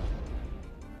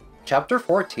 Chapter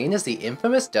 14 is the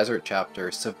infamous desert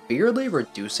chapter, severely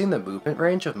reducing the movement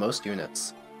range of most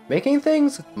units. Making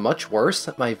things much worse,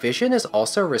 my vision is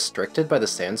also restricted by the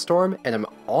sandstorm, and I'm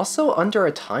also under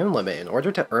a time limit in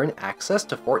order to earn access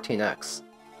to 14x.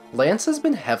 Lance has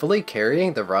been heavily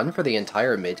carrying the run for the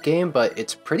entire mid-game, but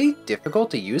it's pretty difficult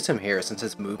to use him here since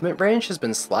his movement range has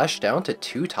been slashed down to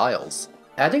 2 tiles.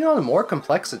 Adding on more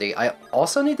complexity, I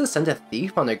also need to send a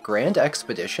thief on a grand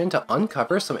expedition to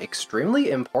uncover some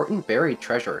extremely important buried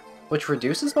treasure, which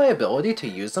reduces my ability to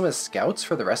use them as scouts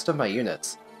for the rest of my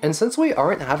units. And since we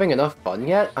aren't having enough fun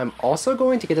yet, I'm also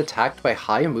going to get attacked by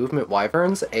high movement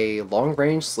wyverns, a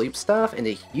long-range sleep staff, and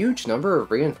a huge number of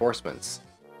reinforcements.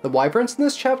 The wyverns in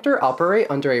this chapter operate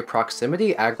under a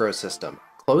proximity aggro system,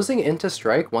 closing in to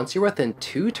strike once you're within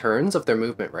 2 turns of their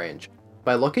movement range.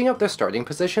 By looking up their starting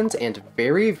positions and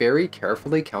very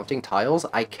carefully counting tiles,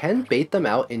 I can bait them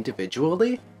out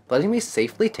individually, letting me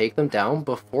safely take them down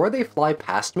before they fly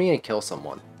past me and kill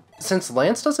someone. Since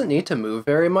Lance doesn't need to move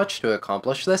very much to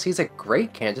accomplish this, he's a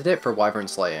great candidate for wyvern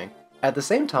slaying. At the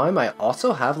same time, I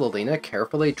also have Lilina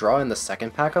carefully draw in the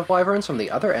second pack of wyverns from the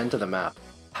other end of the map.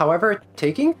 However,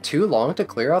 taking too long to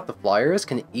clear out the flyers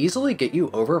can easily get you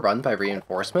overrun by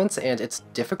reinforcements, and it's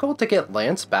difficult to get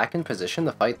Lance back in position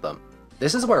to fight them.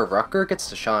 This is where Rutger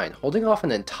gets to shine, holding off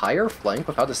an entire flank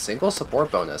without a single support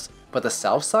bonus, but the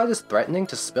south side is threatening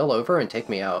to spill over and take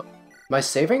me out. My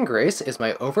saving grace is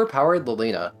my overpowered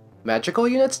Lilina. Magical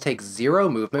units take 0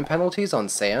 movement penalties on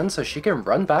sand, so she can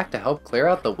run back to help clear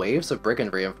out the waves of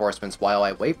brigand reinforcements while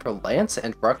I wait for Lance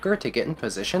and Rutger to get in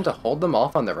position to hold them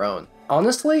off on their own.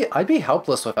 Honestly, I'd be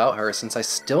helpless without her since I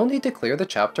still need to clear the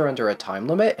chapter under a time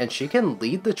limit, and she can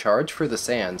lead the charge through the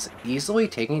sands, easily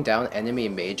taking down enemy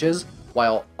mages,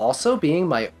 while also being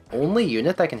my only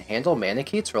unit that can handle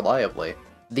Manicheets reliably.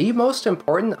 The most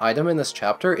important item in this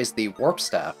chapter is the Warp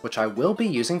Staff, which I will be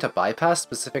using to bypass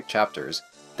specific chapters.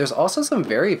 There's also some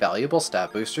very valuable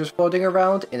stat boosters floating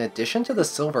around, in addition to the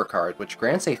Silver card, which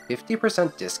grants a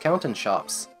 50% discount in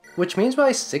shops, which means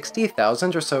my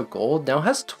 60,000 or so gold now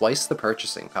has twice the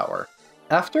purchasing power.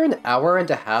 After an hour and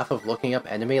a half of looking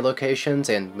up enemy locations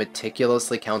and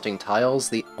meticulously counting tiles,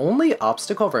 the only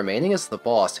obstacle remaining is the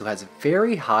boss, who has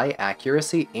very high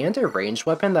accuracy and a ranged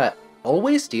weapon that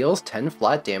always deals 10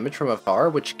 flat damage from afar,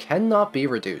 which cannot be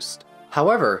reduced.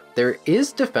 However, there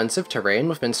is defensive terrain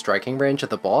within striking range of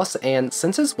the boss, and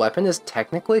since his weapon is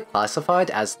technically classified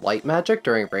as light magic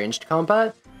during ranged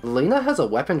combat, Lilina has a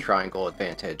weapon triangle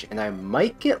advantage, and I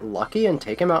might get lucky and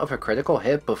take him out of a critical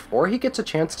hit before he gets a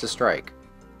chance to strike.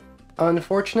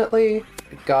 Unfortunately,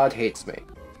 God hates me.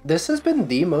 This has been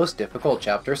the most difficult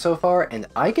chapter so far, and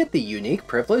I get the unique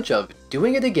privilege of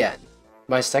doing it again.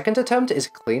 My second attempt is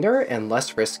cleaner and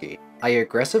less risky. I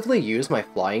aggressively use my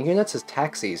flying units as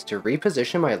taxis to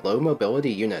reposition my low mobility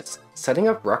units, setting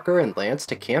up Rutger and Lance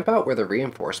to camp out where the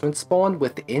reinforcements spawn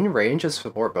within range of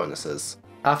support bonuses.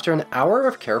 After an hour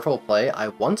of careful play, I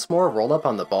once more roll up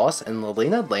on the boss and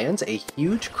Lilina lands a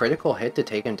huge critical hit to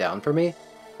take him down for me,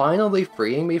 finally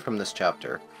freeing me from this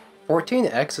chapter.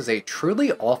 14X is a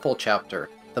truly awful chapter.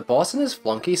 The boss and his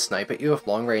flunky snipe at you with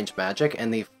long-range magic,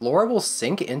 and the floor will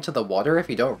sink into the water if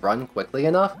you don't run quickly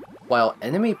enough, while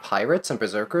enemy pirates and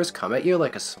berserkers come at you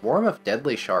like a swarm of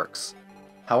deadly sharks.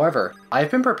 However,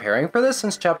 I've been preparing for this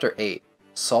since chapter 8.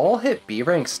 Saul hit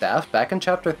B-rank staff back in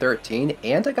chapter 13,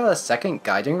 and I got a second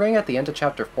guiding ring at the end of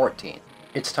chapter 14.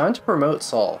 It's time to promote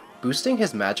Saul, boosting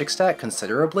his magic stat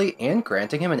considerably and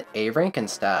granting him an A rank in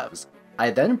staves. I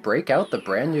then break out the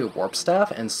brand new Warp Staff,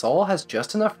 and Saul has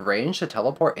just enough range to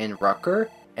teleport in Rutger,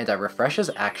 and I refresh his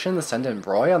action to send in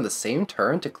Roy on the same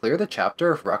turn to clear the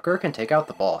chapter if Rutger can take out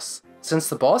the boss. Since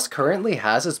the boss currently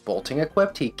has his bolting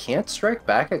equipped, he can't strike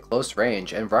back at close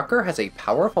range, and Rutger has a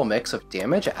powerful mix of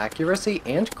damage, accuracy,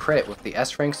 and crit with the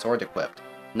S-rank sword equipped.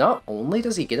 Not only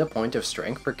does he get a point of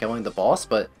strength for killing the boss,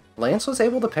 but Lance was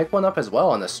able to pick one up as well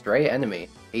on a stray enemy,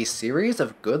 a series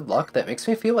of good luck that makes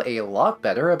me feel a lot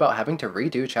better about having to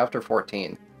redo Chapter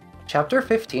 14. Chapter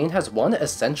 15 has one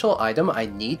essential item I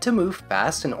need to move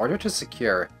fast in order to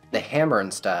secure, the Hammer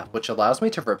and Staff, which allows me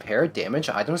to repair damaged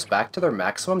items back to their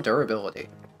maximum durability.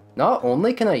 Not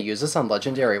only can I use this on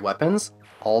legendary weapons,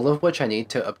 all of which I need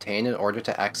to obtain in order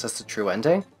to access the true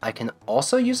ending, I can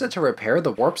also use it to repair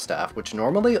the Warp Staff, which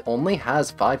normally only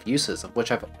has 5 uses, of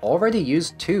which I've already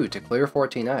used 2 to clear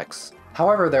 14X.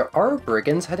 However, there are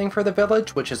brigands heading for the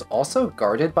village, which is also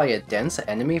guarded by a dense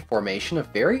enemy formation of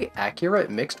very accurate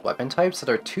mixed weapon types that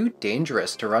are too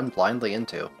dangerous to run blindly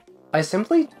into. I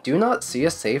simply do not see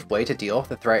a safe way to deal with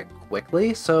the threat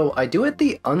quickly, so I do it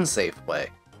the unsafe way,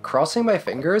 crossing my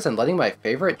fingers and letting my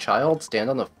favorite child stand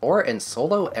on the fort and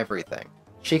solo everything.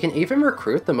 She can even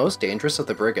recruit the most dangerous of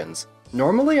the brigands.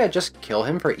 Normally I just kill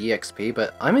him for EXP,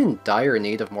 but I'm in dire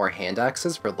need of more hand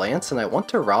axes for Lance and I want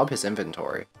to rob his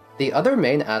inventory. The other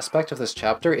main aspect of this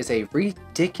chapter is a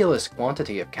ridiculous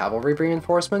quantity of cavalry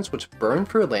reinforcements which burn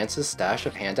through Lance's stash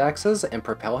of hand axes and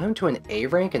propel him to an A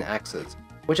rank in axes,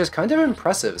 which is kind of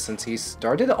impressive since he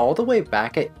started all the way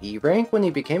back at E rank when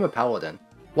he became a paladin.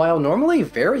 While normally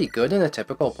very good in a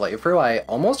typical playthrough, I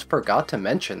almost forgot to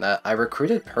mention that I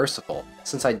recruited Percival,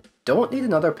 since I don't need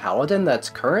another paladin that's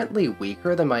currently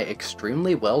weaker than my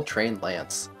extremely well-trained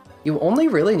Lance. You only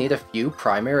really need a few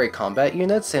primary combat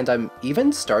units, and I'm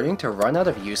even starting to run out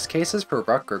of use cases for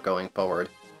Rutger going forward.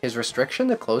 His restriction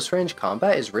to close-range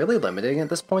combat is really limiting at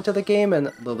this point of the game, and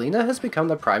Lilina has become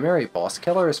the primary boss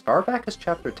killer as far back as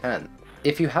Chapter 10.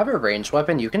 If you have a ranged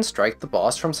weapon, you can strike the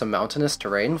boss from some mountainous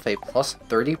terrain with a plus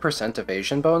 30%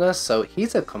 evasion bonus, so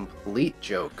he's a complete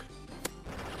joke.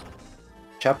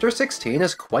 Chapter 16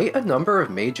 has quite a number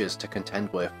of mages to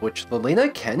contend with, which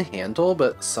Lilina can handle,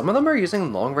 but some of them are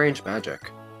using long-range magic.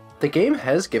 The game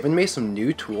has given me some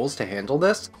new tools to handle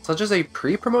this, such as a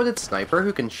pre-promoted sniper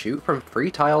who can shoot from 3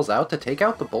 tiles out to take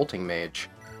out the bolting mage.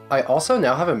 I also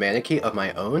now have a Maneki of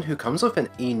my own who comes with an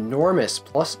enormous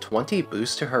plus 20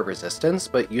 boost to her resistance,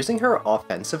 but using her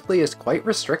offensively is quite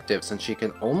restrictive since she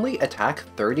can only attack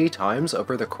 30 times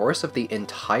over the course of the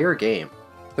entire game.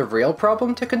 The real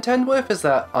problem to contend with is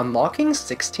that unlocking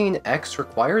 16x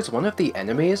requires one of the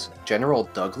enemies, General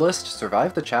Douglas, to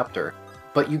survive the chapter,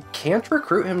 but you can't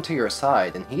recruit him to your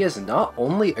side, and he is not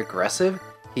only aggressive,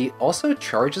 he also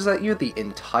charges at you the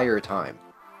entire time.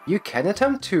 You can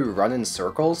attempt to run in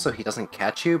circles so he doesn't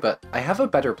catch you, but I have a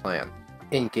better plan.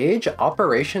 Engage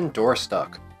Operation Door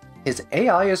Stuck. His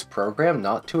AI is programmed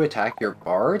not to attack your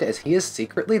bard as he is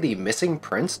secretly the missing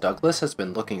prince Douglas has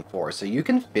been looking for, so you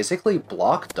can physically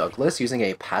block Douglas using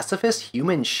a pacifist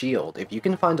human shield if you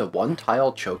can find a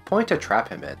one-tile choke point to trap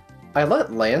him in. I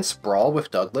let Lance brawl with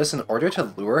Douglas in order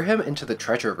to lure him into the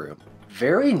treasure room,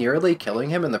 very nearly killing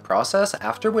him in the process,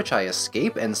 after which I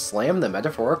escape and slam the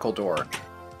metaphorical door.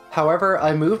 However,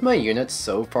 I moved my units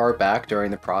so far back during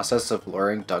the process of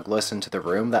luring Douglas into the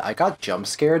room that I got jump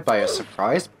scared by a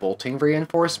surprise bolting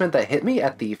reinforcement that hit me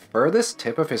at the furthest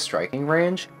tip of his striking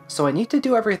range, so I need to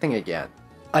do everything again.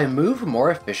 I move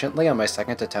more efficiently on my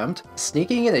second attempt,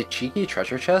 sneaking in a cheeky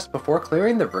treasure chest before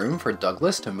clearing the room for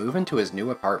Douglas to move into his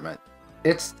new apartment.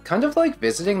 It's kind of like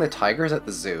visiting the tigers at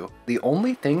the zoo. The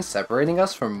only thing separating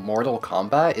us from Mortal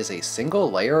Kombat is a single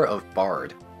layer of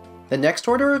Bard. The next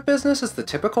order of business is the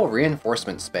typical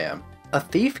reinforcement spam. A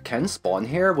thief can spawn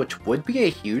here, which would be a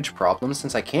huge problem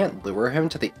since I can't lure him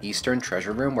to the eastern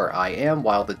treasure room where I am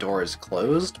while the door is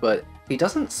closed, but he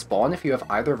doesn't spawn if you have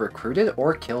either recruited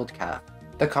or killed Kath.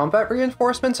 The combat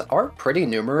reinforcements are pretty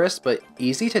numerous, but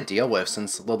easy to deal with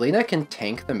since Lilina can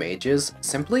tank the mages,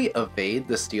 simply evade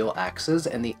the steel axes,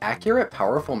 and the accurate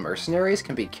powerful mercenaries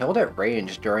can be killed at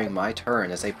range during my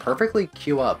turn as they perfectly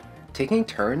queue up, taking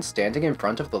turns standing in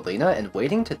front of Lilina and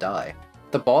waiting to die.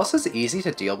 The boss is easy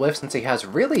to deal with since he has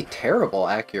really terrible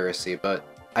accuracy, but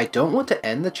I don't want to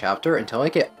end the chapter until I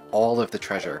get all of the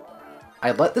treasure.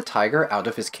 I let the tiger out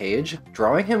of his cage,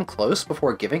 drawing him close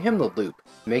before giving him the loop,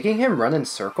 making him run in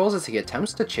circles as he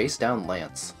attempts to chase down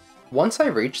Lance. Once I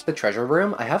reach the treasure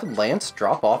room, I have Lance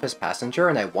drop off his passenger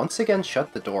and I once again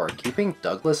shut the door, keeping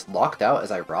Douglas locked out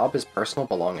as I rob his personal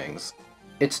belongings.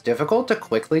 It's difficult to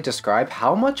quickly describe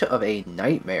how much of a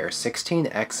nightmare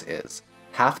 16x is.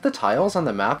 Half the tiles on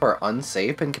the map are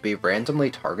unsafe and can be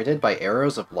randomly targeted by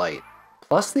arrows of light.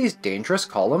 Plus, these dangerous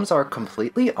columns are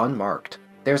completely unmarked.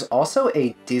 There's also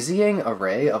a dizzying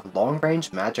array of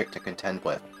long-range magic to contend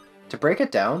with. To break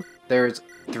it down, there's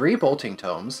 3 bolting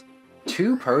tomes,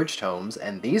 2 purge tomes,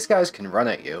 and these guys can run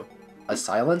at you, a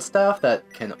silent staff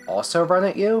that can also run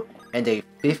at you, and a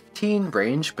 15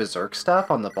 range berserk staff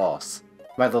on the boss.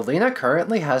 My Lilina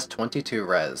currently has 22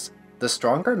 res. The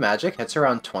stronger magic hits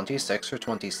around 26 or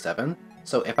 27,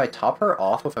 so if I top her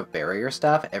off with a barrier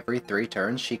staff every 3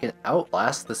 turns, she can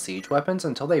outlast the siege weapons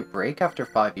until they break after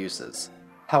 5 uses.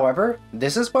 However,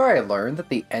 this is where I learned that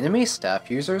the enemy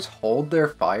staff users hold their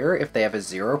fire if they have a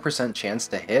 0% chance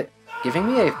to hit, giving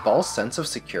me a false sense of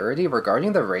security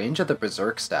regarding the range of the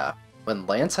berserk staff, when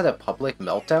Lance had a public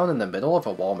meltdown in the middle of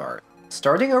a Walmart.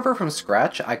 Starting over from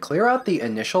scratch, I clear out the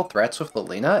initial threats with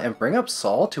Lilina and bring up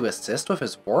Saul to assist with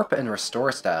his warp and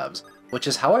restore stabs, which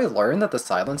is how I learned that the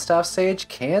silent staff sage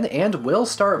can and will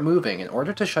start moving in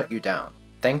order to shut you down.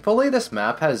 Thankfully, this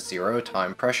map has 0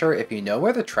 time pressure if you know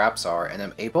where the traps are, and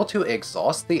I'm able to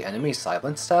exhaust the enemy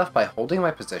silent staff by holding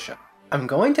my position. I'm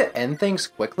going to end things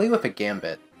quickly with a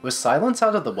gambit. With silence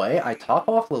out of the way, I top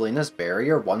off Lilina's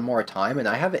barrier one more time and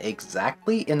I have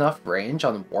exactly enough range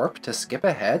on warp to skip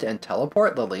ahead and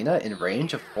teleport Lilina in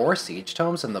range of 4 siege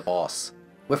tomes and the boss.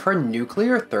 With her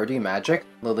nuclear 30 magic,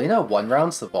 Lilina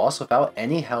one-rounds the boss without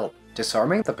any help,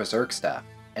 disarming the berserk staff,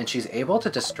 and she's able to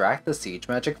distract the siege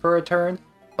magic for a turn,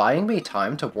 buying me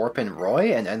time to warp in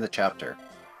Roy and end the chapter.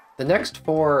 The next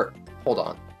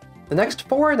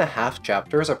 4.5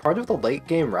 chapters are part of the late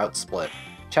game route split.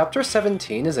 Chapter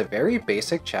 17 is a very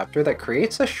basic chapter that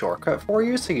creates a shortcut for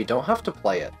you so you don't have to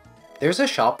play it. There's a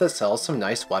shop that sells some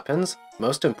nice weapons,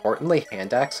 most importantly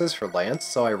hand axes for Lance,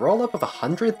 so I roll up with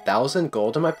 100,000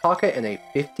 gold in my pocket and a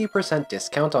 50%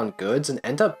 discount on goods and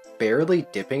end up barely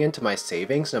dipping into my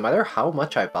savings no matter how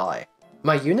much I buy.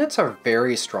 My units are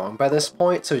very strong by this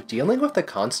point, so dealing with the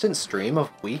constant stream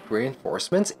of weak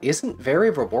reinforcements isn't very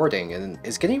rewarding and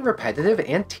is getting repetitive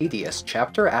and tedious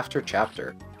chapter after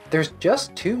chapter. There's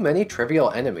just too many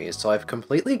trivial enemies, so I've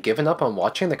completely given up on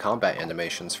watching the combat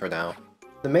animations for now.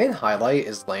 The main highlight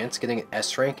is Lance getting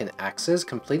S rank in axes,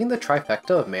 completing the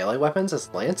trifecta of melee weapons as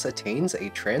Lance attains a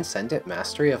transcendent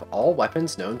mastery of all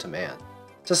weapons known to man.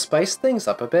 To spice things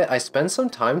up a bit, I spend some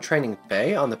time training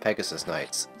Faye on the Pegasus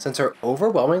Knights, since her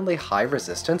overwhelmingly high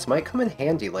resistance might come in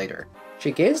handy later.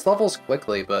 She gains levels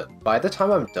quickly, but by the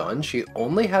time I'm done, she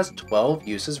only has 12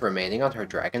 uses remaining on her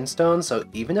Dragonstone, so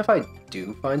even if I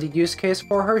do find a use case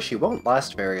for her, she won't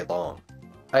last very long.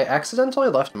 I accidentally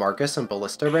left Marcus in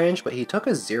Ballista range, but he took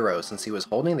a 0 since he was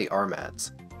holding the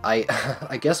Armads.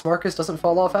 I guess Marcus doesn't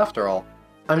fall off after all.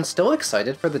 I'm still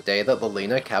excited for the day that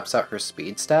Lilina caps out her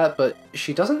speed stat, but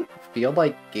she doesn't feel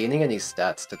like gaining any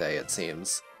stats today, it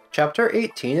seems. Chapter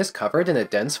 18 is covered in a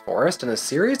dense forest and a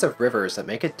series of rivers that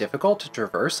make it difficult to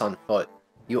traverse on foot.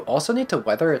 You also need to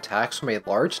weather attacks from a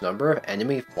large number of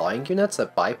enemy flying units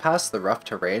that bypass the rough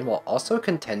terrain while also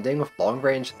contending with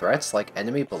long-range threats like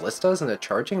enemy ballistas and a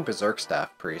charging Berserk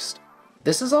Staff Priest.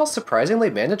 This is all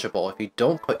surprisingly manageable if you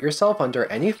don't put yourself under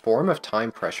any form of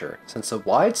time pressure, since the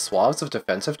wide swaths of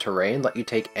defensive terrain let you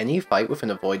take any fight with an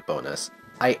avoid bonus.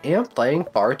 I am playing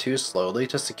far too slowly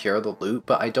to secure the loot,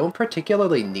 but I don't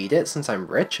particularly need it since I'm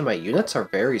rich and my units are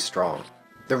very strong.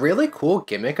 The really cool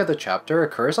gimmick of the chapter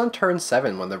occurs on turn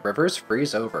 7 when the rivers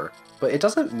freeze over, but it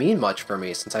doesn't mean much for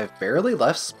me since I've barely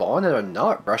left spawn and am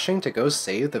not rushing to go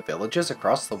save the villages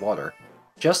across the water.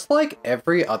 Just like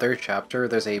every other chapter,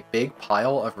 there's a big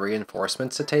pile of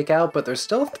reinforcements to take out, but they're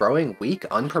still throwing weak,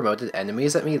 unpromoted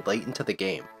enemies at me late into the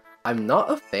game. I'm not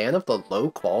a fan of the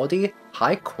low-quality,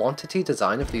 high-quantity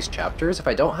design of these chapters if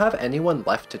I don't have anyone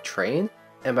left to train,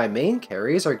 and my main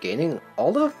carries are gaining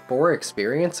all of 4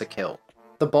 experience a kill.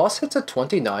 The boss hits a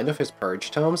 29 with his Purge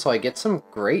Tome, so I get some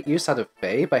great use out of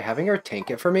Faye by having her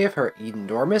tank it for me with her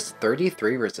enormous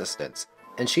 33 resistance,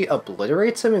 and she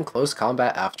obliterates him in close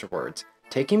combat afterwards,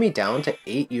 taking me down to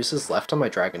 8 uses left on my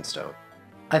Dragonstone.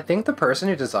 I think the person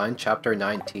who designed Chapter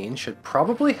 19 should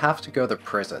probably have to go to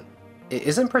prison. It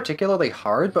isn't particularly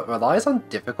hard, but relies on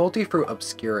difficulty through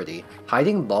obscurity,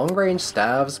 hiding long-range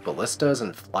stabs, ballistas,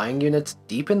 and flying units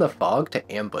deep in the fog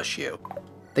to ambush you.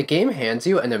 The game hands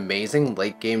you an amazing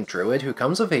late-game druid who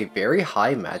comes with a very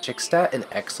high magic stat and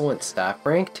excellent staff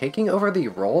rank, taking over the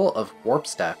role of Warp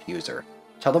Staff user,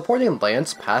 teleporting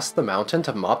Lance past the mountain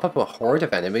to mop up a horde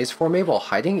of enemies for me while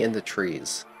hiding in the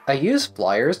trees. I use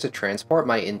flyers to transport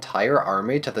my entire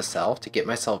army to the south to get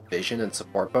myself vision and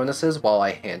support bonuses while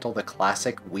I handle the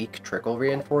classic weak trickle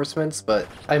reinforcements, but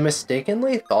I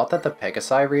mistakenly thought that the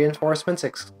Pegasi reinforcements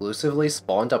exclusively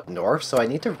spawned up north, so I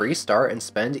need to restart and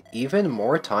spend even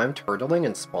more time turtling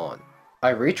and spawn.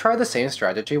 I retry the same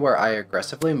strategy where I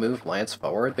aggressively move Lance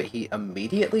forward, but he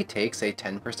immediately takes a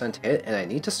 10% hit and I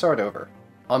need to start over.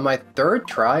 On my 3rd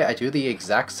try, I do the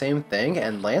exact same thing,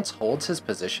 and Lance holds his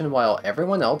position while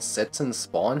everyone else sits in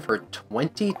spawn for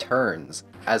 20 turns,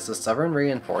 as the southern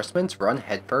reinforcements run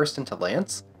headfirst into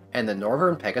Lance, and the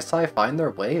northern Pegasi find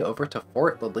their way over to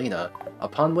Fort Lilina,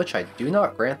 upon which I do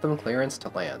not grant them clearance to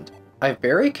land. I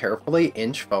very carefully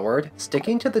inch forward,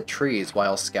 sticking to the trees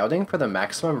while scouting for the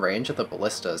maximum range of the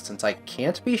ballistas since I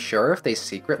can't be sure if they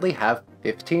secretly have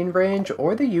 15 range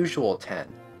or the usual 10.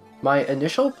 My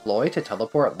initial ploy to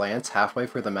teleport Lance halfway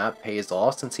through the map pays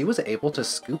off since he was able to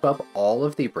scoop up all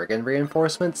of the brigand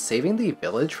reinforcements, saving the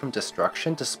village from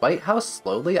destruction despite how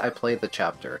slowly I played the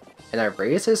chapter, and I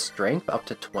raise his strength up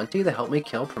to 20 to help me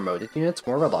kill promoted units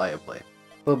more reliably.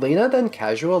 Lilina then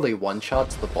casually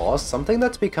one-shots the boss, something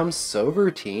that's become so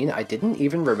routine I didn't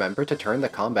even remember to turn the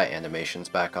combat animations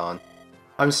back on.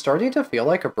 I'm starting to feel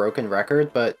like a broken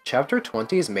record, but Chapter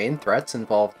 20's main threats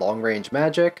involve long-range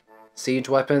magic, siege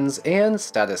weapons, and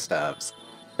status stabs.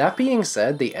 That being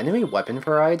said, the enemy weapon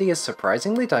variety is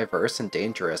surprisingly diverse and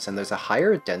dangerous, and there's a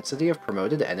higher density of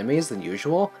promoted enemies than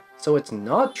usual, so it's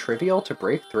not trivial to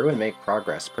break through and make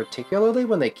progress, particularly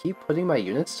when they keep putting my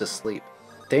units to sleep.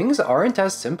 Things aren't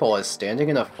as simple as standing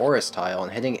in a forest tile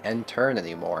and hitting end turn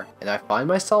anymore, and I find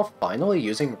myself finally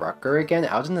using Rutger again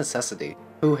out of necessity,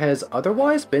 who has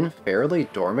otherwise been fairly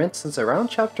dormant since around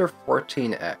Chapter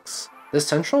 14X. The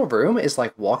central room is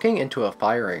like walking into a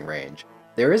firing range.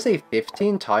 There is a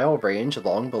 15-tile range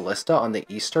long ballista on the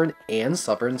eastern and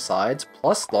southern sides,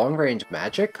 plus long-range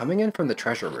magic coming in from the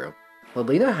treasure room.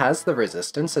 Lilina has the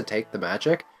resistance to take the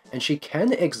magic, and she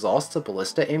can exhaust the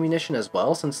ballista ammunition as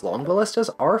well since long ballistas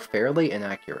are fairly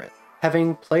inaccurate.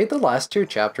 Having played the last 2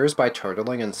 chapters by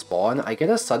turtling and spawn, I get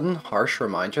a sudden harsh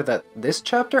reminder that this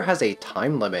chapter has a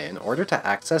time limit in order to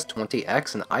access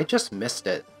 20x and I just missed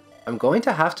it. I'm going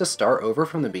to have to start over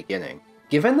from the beginning.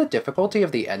 Given the difficulty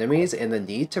of the enemies and the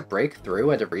need to break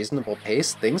through at a reasonable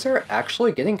pace, things are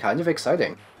actually getting kind of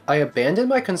exciting. I abandon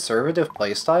my conservative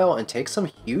playstyle and take some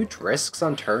huge risks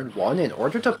on turn 1 in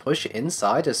order to push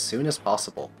inside as soon as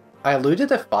possible. I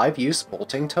looted a 5-use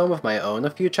bolting tome of my own a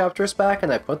few chapters back,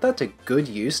 and I put that to good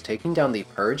use taking down the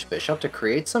Purge Bishop to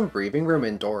create some breathing room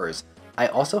indoors. I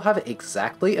also have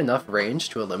exactly enough range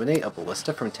to eliminate a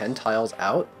ballista from 10 tiles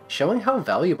out, showing how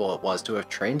valuable it was to have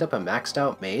trained up a maxed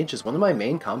out mage as one of my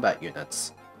main combat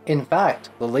units. In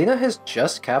fact, Lilina has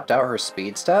just capped out her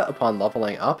speed stat upon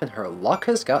leveling up, and her luck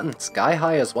has gotten sky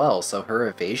high as well, so her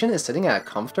evasion is sitting at a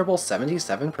comfortable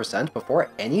 77% before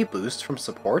any boost from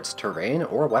supports, terrain,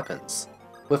 or weapons.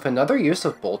 With another use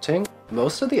of bolting,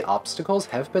 most of the obstacles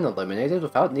have been eliminated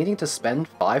without needing to spend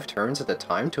 5 turns at a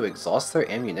time to exhaust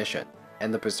their ammunition,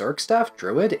 and the Berserk Staff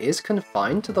Druid is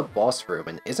confined to the boss room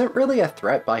and isn't really a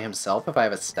threat by himself if I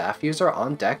have a staff user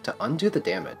on deck to undo the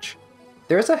damage.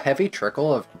 There's a heavy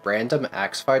trickle of random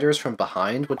axe fighters from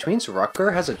behind, which means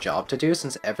Rutger has a job to do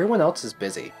since everyone else is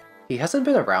busy. He hasn't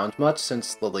been around much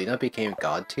since Lilina became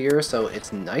god tier, so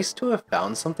it's nice to have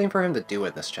found something for him to do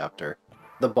in this chapter.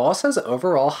 The boss has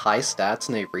overall high stats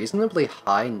and a reasonably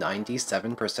high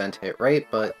 97% hit rate,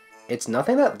 but it's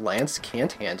nothing that Lance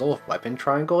can't handle with weapon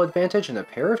triangle advantage and a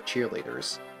pair of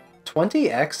cheerleaders.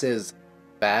 20x is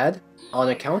bad on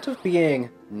account of being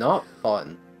not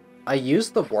fun. I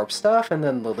used the Warp Staff and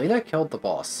then Lilina killed the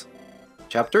boss.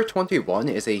 Chapter 21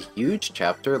 is a huge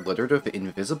chapter littered with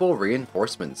invisible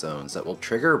reinforcement zones that will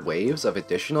trigger waves of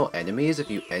additional enemies if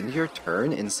you end your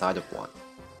turn inside of one.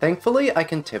 Thankfully, I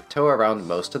can tiptoe around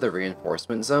most of the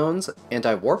reinforcement zones, and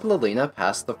I warp Lilina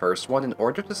past the first one in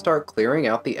order to start clearing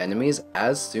out the enemies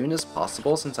as soon as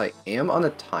possible since I am on a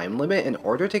time limit in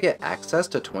order to get access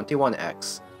to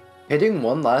 21x. Hitting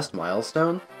one last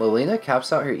milestone, Lilina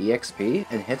caps out her EXP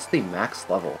and hits the max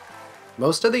level.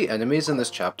 Most of the enemies in this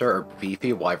chapter are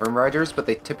beefy wyvern riders, but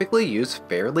they typically use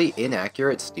fairly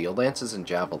inaccurate steel lances and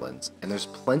javelins, and there's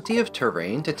plenty of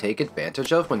terrain to take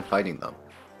advantage of when fighting them.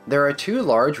 There are 2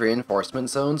 large reinforcement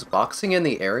zones boxing in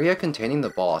the area containing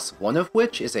the boss, one of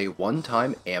which is a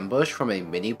one-time ambush from a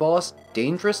mini-boss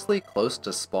dangerously close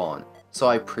to spawn, so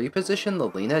I pre-position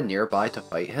Lilina nearby to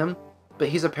fight him, but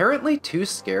he's apparently too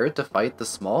scared to fight the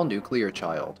small nuclear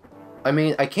child. I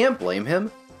mean, I can't blame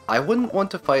him. I wouldn't want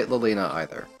to fight Lilina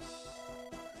either.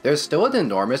 There's still an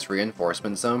enormous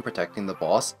reinforcement zone protecting the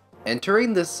boss.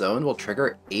 Entering this zone will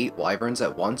trigger 8 wyverns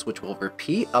at once, which will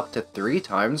repeat up to 3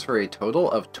 times for a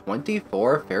total of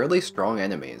 24 fairly strong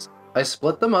enemies. I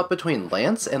split them up between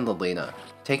Lance and Lilina.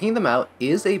 Taking them out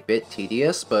is a bit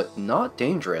tedious, but not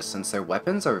dangerous since their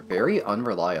weapons are very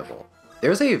unreliable.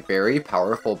 There's a very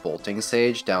powerful bolting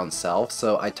sage down south,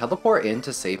 so I teleport in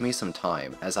to save me some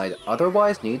time, as I'd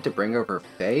otherwise need to bring over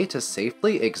Faye to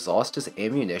safely exhaust his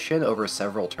ammunition over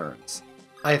several turns.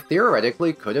 I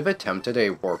theoretically could have attempted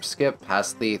a warp skip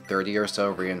past the 30 or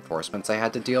so reinforcements I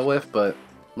had to deal with, but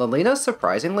Lilina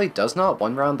surprisingly does not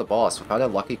one-round the boss without a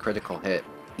lucky critical hit,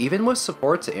 even with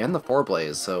supports and the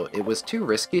 4-blaze, so it was too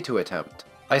risky to attempt.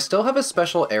 I still have a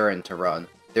special errand to run.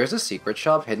 There's a secret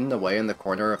shop hidden away in the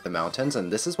corner of the mountains,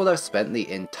 and this is what I've spent the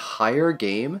entire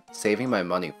game saving my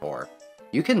money for.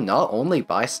 You can not only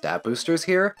buy stat boosters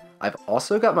here, I've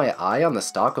also got my eye on the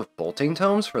stock of bolting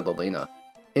tomes for Lilina.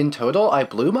 In total, I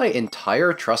blew my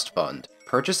entire trust fund,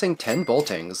 purchasing 10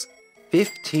 boltings,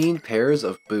 15 pairs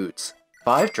of boots,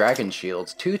 5 dragon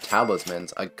shields, 2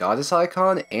 talismans, a goddess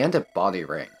icon, and a body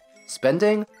ring,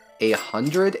 spending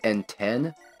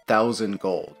 110,000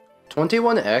 gold.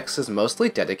 21x is mostly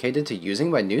dedicated to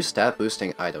using my new stat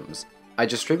boosting items. I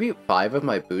distribute 5 of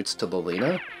my boots to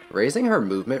Lilina, raising her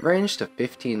movement range to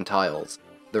 15 tiles.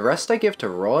 The rest I give to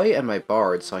Roy and my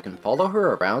bard so I can follow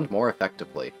her around more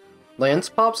effectively. Lance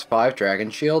pops 5 dragon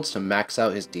shields to max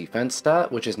out his defense stat,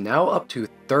 which is now up to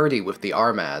 30 with the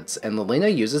Armads, and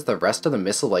Lilina uses the rest of the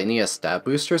miscellaneous stat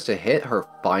boosters to hit her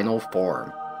final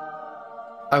form.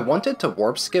 I wanted to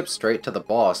warp skip straight to the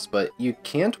boss, but you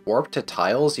can't warp to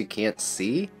tiles you can't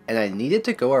see, and I needed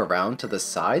to go around to the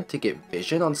side to get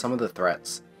vision on some of the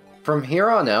threats. From here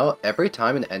on out, every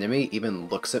time an enemy even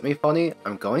looks at me funny,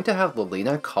 I'm going to have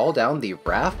Lilina call down the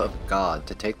Wrath of God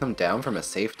to take them down from a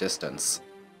safe distance.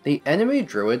 The enemy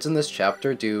druids in this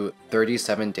chapter do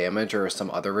 37 damage or some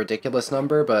other ridiculous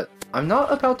number, but I'm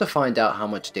not about to find out how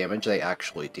much damage they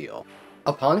actually deal.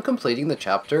 Upon completing the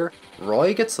chapter,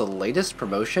 Roy gets the latest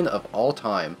promotion of all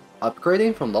time,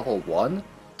 upgrading from level 1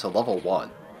 to level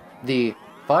 1. The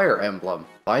Fire Emblem,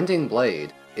 Binding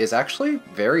Blade, is actually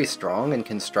very strong and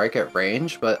can strike at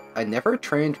range, but I never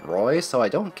trained Roy, so I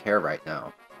don't care right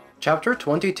now. Chapter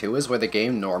 22 is where the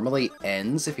game normally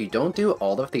ends if you don't do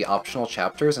all of the optional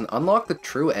chapters and unlock the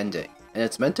true ending. and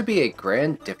it's meant to be a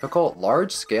grand, difficult,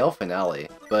 large-scale finale,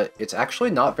 but it's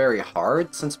actually not very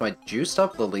hard since my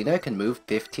juiced-up Lilina can move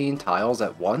 15 tiles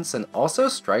at once and also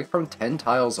strike from 10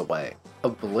 tiles away,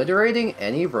 obliterating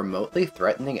any remotely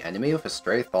threatening enemy with a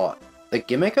stray thought. The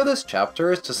gimmick of this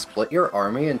chapter is to split your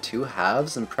army in two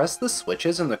halves and press the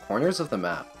switches in the corners of the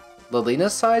map.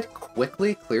 Lilina's side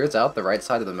quickly clears out the right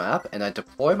side of the map, and I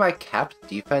deploy my capped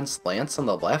defense lance on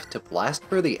the left to blast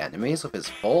through the enemies with his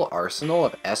full arsenal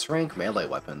of S-rank melee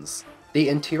weapons. The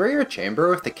interior chamber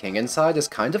with the king inside is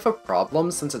kind of a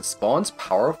problem since it spawns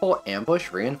powerful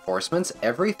ambush reinforcements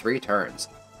every 3 turns.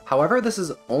 However, this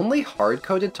is only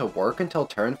hard-coded to work until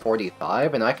turn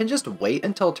 45, and I can just wait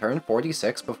until turn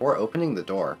 46 before opening the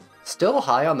door. Still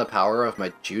high on the power of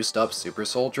my juiced-up super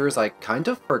soldiers, I kind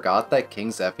of forgot that King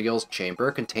Zephiel's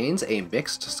chamber contains a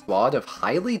mixed squad of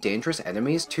highly dangerous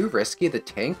enemies too risky to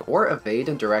tank or evade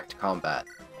in direct combat.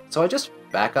 So I just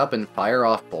back up and fire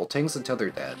off boltings until they're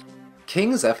dead.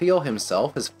 King Zephiel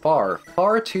himself is far,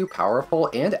 far too powerful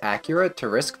and accurate to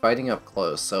risk fighting up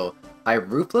close, so I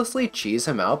ruthlessly cheese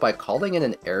him out by calling in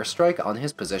an airstrike on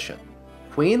his position.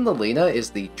 Queen Lilina is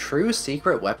the true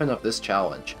secret weapon of this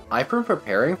challenge. I've been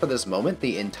preparing for this moment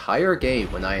the entire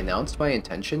game when I announced my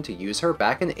intention to use her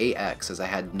back in AX, as I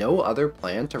had no other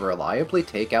plan to reliably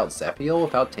take out Zephiel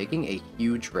without taking a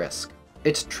huge risk.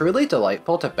 It's truly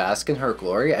delightful to bask in her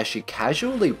glory as she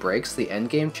casually breaks the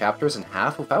endgame chapters in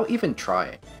half without even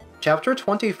trying. Chapter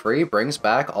 23 brings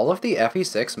back all of the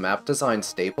FE6 map design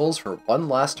staples for one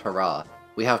last hurrah.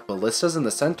 We have ballistas in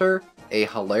the center, a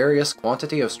hilarious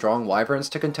quantity of strong wyverns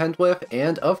to contend with,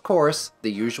 and of course,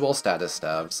 the usual status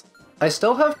stabs. I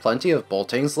still have plenty of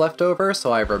boltings left over,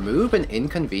 so I remove an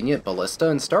inconvenient ballista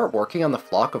and start working on the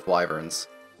flock of wyverns.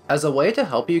 As a way to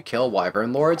help you kill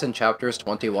wyvern lords in chapters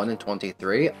 21 and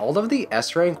 23, all of the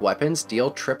S-rank weapons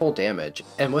deal triple damage,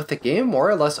 and with the game more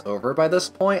or less over by this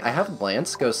point, I have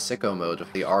Lance go sicko mode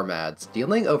with the Armads,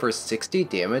 dealing over 60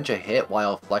 damage a hit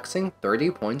while flexing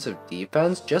 30 points of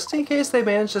defense just in case they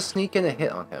manage to sneak in a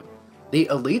hit on him. The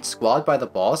elite squad by the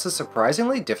boss is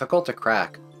surprisingly difficult to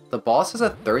crack. The boss has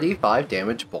a 35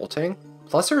 damage bolting,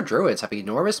 plus her druids have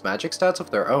enormous magic stats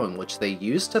of their own which they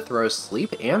use to throw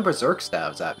sleep and berserk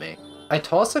stabs at me. I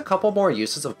toss a couple more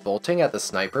uses of bolting at the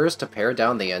snipers to pare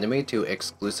down the enemy to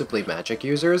exclusively magic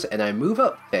users, and I move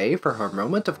up Faye for her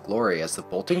moment of glory as the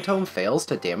bolting tome fails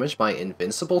to damage my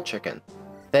invincible chicken.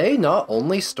 Faye not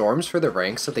only storms for the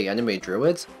ranks of the enemy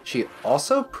druids, she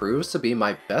also proves to be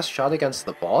my best shot against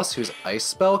the boss whose ice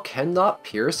spell cannot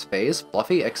pierce Faye's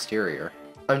fluffy exterior.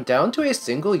 I'm down to a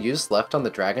single use left on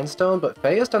the Dragonstone, but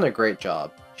Faye has done a great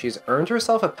job. She's earned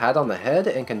herself a pat on the head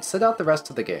and can sit out the rest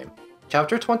of the game.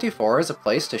 Chapter 24 is a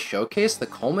place to showcase the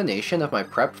culmination of my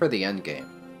prep for the endgame.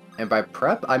 And by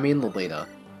prep, I mean Lilina.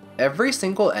 Every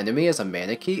single enemy is a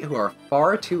Manakete who are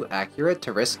far too accurate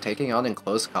to risk taking on in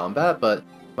close combat, but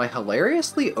my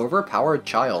hilariously overpowered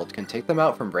child can take them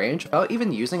out from range without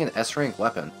even using an S-rank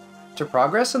weapon. To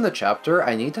progress in the chapter,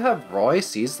 I need to have Roy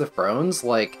seize the thrones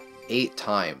like 8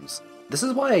 times. This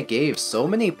is why I gave so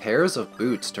many pairs of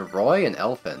boots to Roy and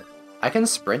Elfin. I can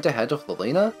sprint ahead of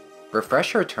Lilina,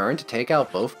 refresh her turn to take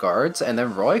out both guards, and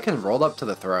then Roy can roll up to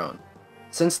the throne.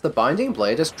 Since the Binding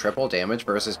Blade is triple damage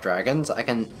versus dragons, I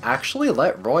can actually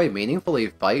let Roy meaningfully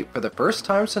fight for the first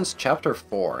time since chapter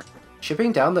 4,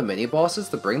 chipping down the mini-bosses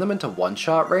to bring them into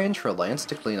one-shot range for Lance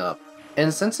to clean up.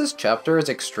 And since this chapter is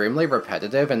extremely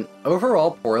repetitive and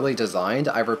overall poorly designed,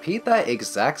 I repeat that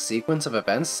exact sequence of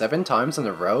events 7 times in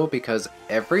a row because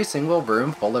every single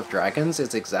room full of dragons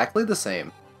is exactly the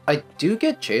same. I do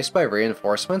get chased by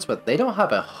reinforcements, but they don't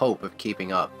have a hope of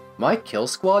keeping up. My kill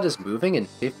squad is moving in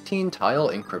 15 tile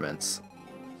increments.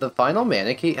 The final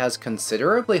Manakete has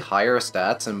considerably higher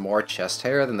stats and more chest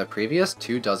hair than the previous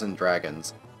 24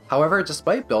 dragons. However,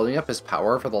 despite building up his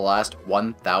power for the last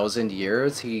 1,000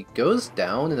 years, he goes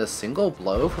down in a single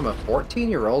blow from a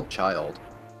 14-year-old child.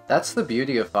 That's the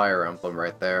beauty of Fire Emblem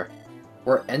right there.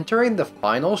 We're entering the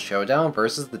final showdown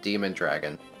versus the Demon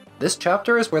Dragon. This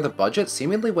chapter is where the budget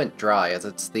seemingly went dry, as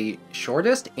it's the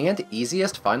shortest and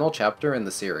easiest final chapter in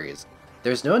the series.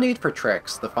 There's no need for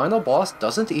tricks, the final boss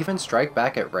doesn't even strike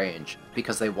back at range,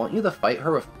 because they want you to fight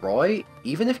her with Roy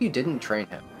even if you didn't train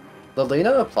him.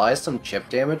 Lilina applies some chip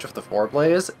damage with the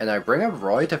Foreblaze, and I bring up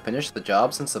Roy to finish the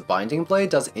job since the Binding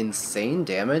Blade does insane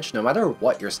damage no matter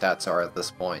what your stats are at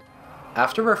this point.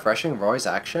 After refreshing Roy's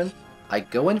action, I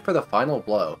go in for the final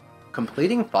blow,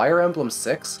 completing Fire Emblem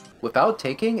 6 without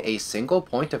taking a single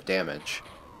point of damage.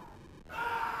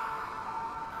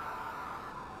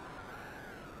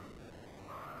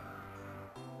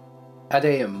 At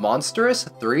a monstrous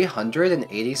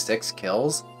 386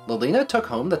 kills, Lilina took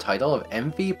home the title of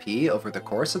MVP over the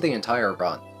course of the entire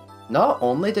run. Not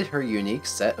only did her unique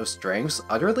set of strengths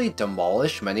utterly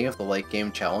demolish many of the late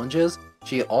game challenges,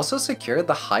 she also secured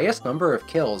the highest number of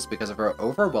kills because of her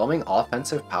overwhelming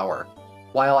offensive power.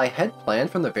 While I had planned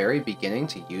from the very beginning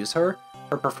to use her,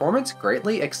 her performance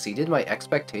greatly exceeded my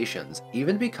expectations,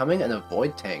 even becoming an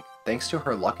avoid tank thanks to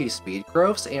her lucky speed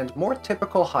growths and more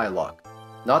typical high luck.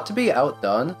 Not to be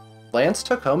outdone, Lance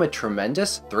took home a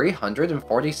tremendous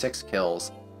 346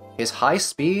 kills. His high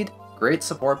speed, great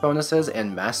support bonuses,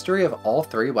 and mastery of all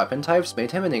three weapon types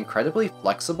made him an incredibly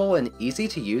flexible and easy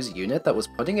to use unit that was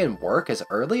putting in work as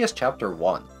early as Chapter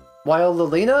 1. While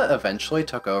Lilina eventually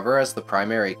took over as the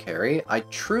primary carry, I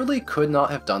truly could not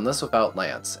have done this without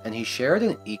Lance, and he shared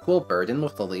an equal burden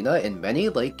with Lilina in many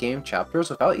late game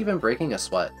chapters without even breaking a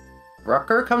sweat.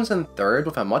 Rutger comes in third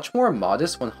with a much more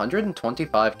modest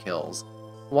 125 kills.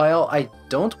 While I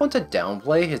don't want to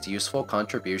downplay his useful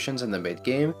contributions in the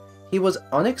mid-game, he was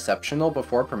unexceptional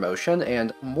before promotion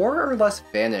and more or less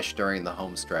vanished during the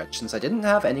home stretch since I didn't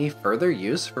have any further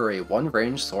use for a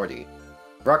one-range sortie.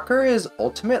 Rutger is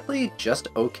ultimately just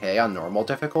okay on normal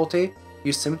difficulty.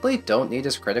 You simply don't need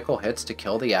his critical hits to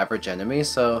kill the average enemy,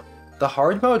 so the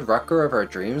hard mode Rutger of our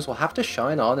dreams will have to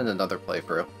shine on in another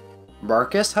playthrough.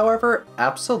 Marcus, however,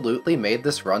 absolutely made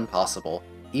this run possible,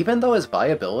 even though his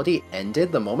viability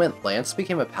ended the moment Lance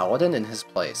became a paladin in his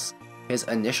place. His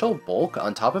initial bulk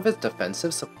on top of his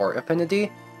defensive support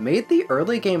affinity made the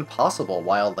early game possible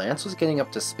while Lance was getting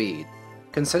up to speed.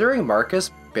 Considering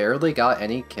Marcus barely got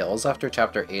any kills after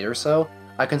Chapter 8 or so,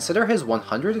 I consider his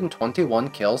 121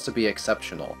 kills to be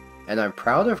exceptional, and I'm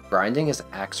proud of grinding his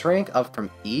axe rank up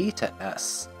from E to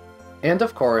S. And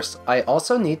of course, I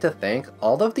also need to thank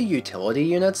all of the utility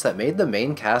units that made the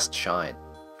main cast shine.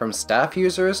 From staff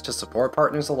users to support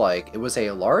partners alike, it was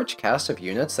a large cast of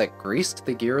units that greased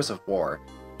the gears of war,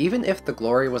 even if the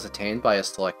glory was attained by a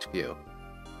select few.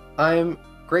 I'm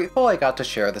grateful I got to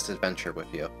share this adventure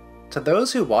with you. To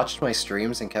those who watched my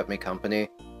streams and kept me company,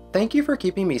 thank you for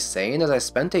keeping me sane as I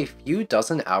spent a few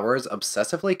dozen hours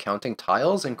obsessively counting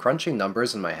tiles and crunching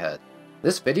numbers in my head.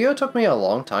 This video took me a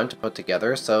long time to put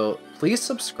together, so please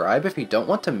subscribe if you don't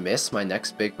want to miss my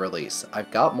next big release. I've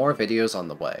got more videos on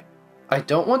the way. I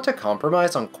don't want to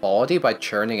compromise on quality by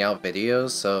churning out videos,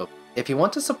 so if you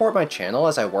want to support my channel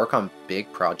as I work on big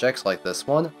projects like this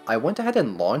one, I went ahead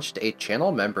and launched a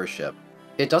channel membership.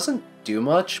 It doesn't do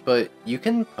much, but you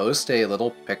can post a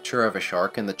little picture of a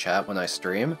shark in the chat when I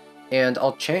stream, and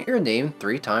I'll chant your name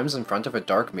 3 times in front of a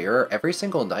dark mirror every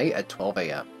single night at 12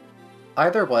 AM.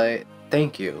 Either way,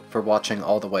 thank you for watching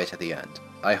all the way to the end.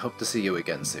 I hope to see you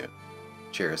again soon.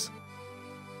 Cheers.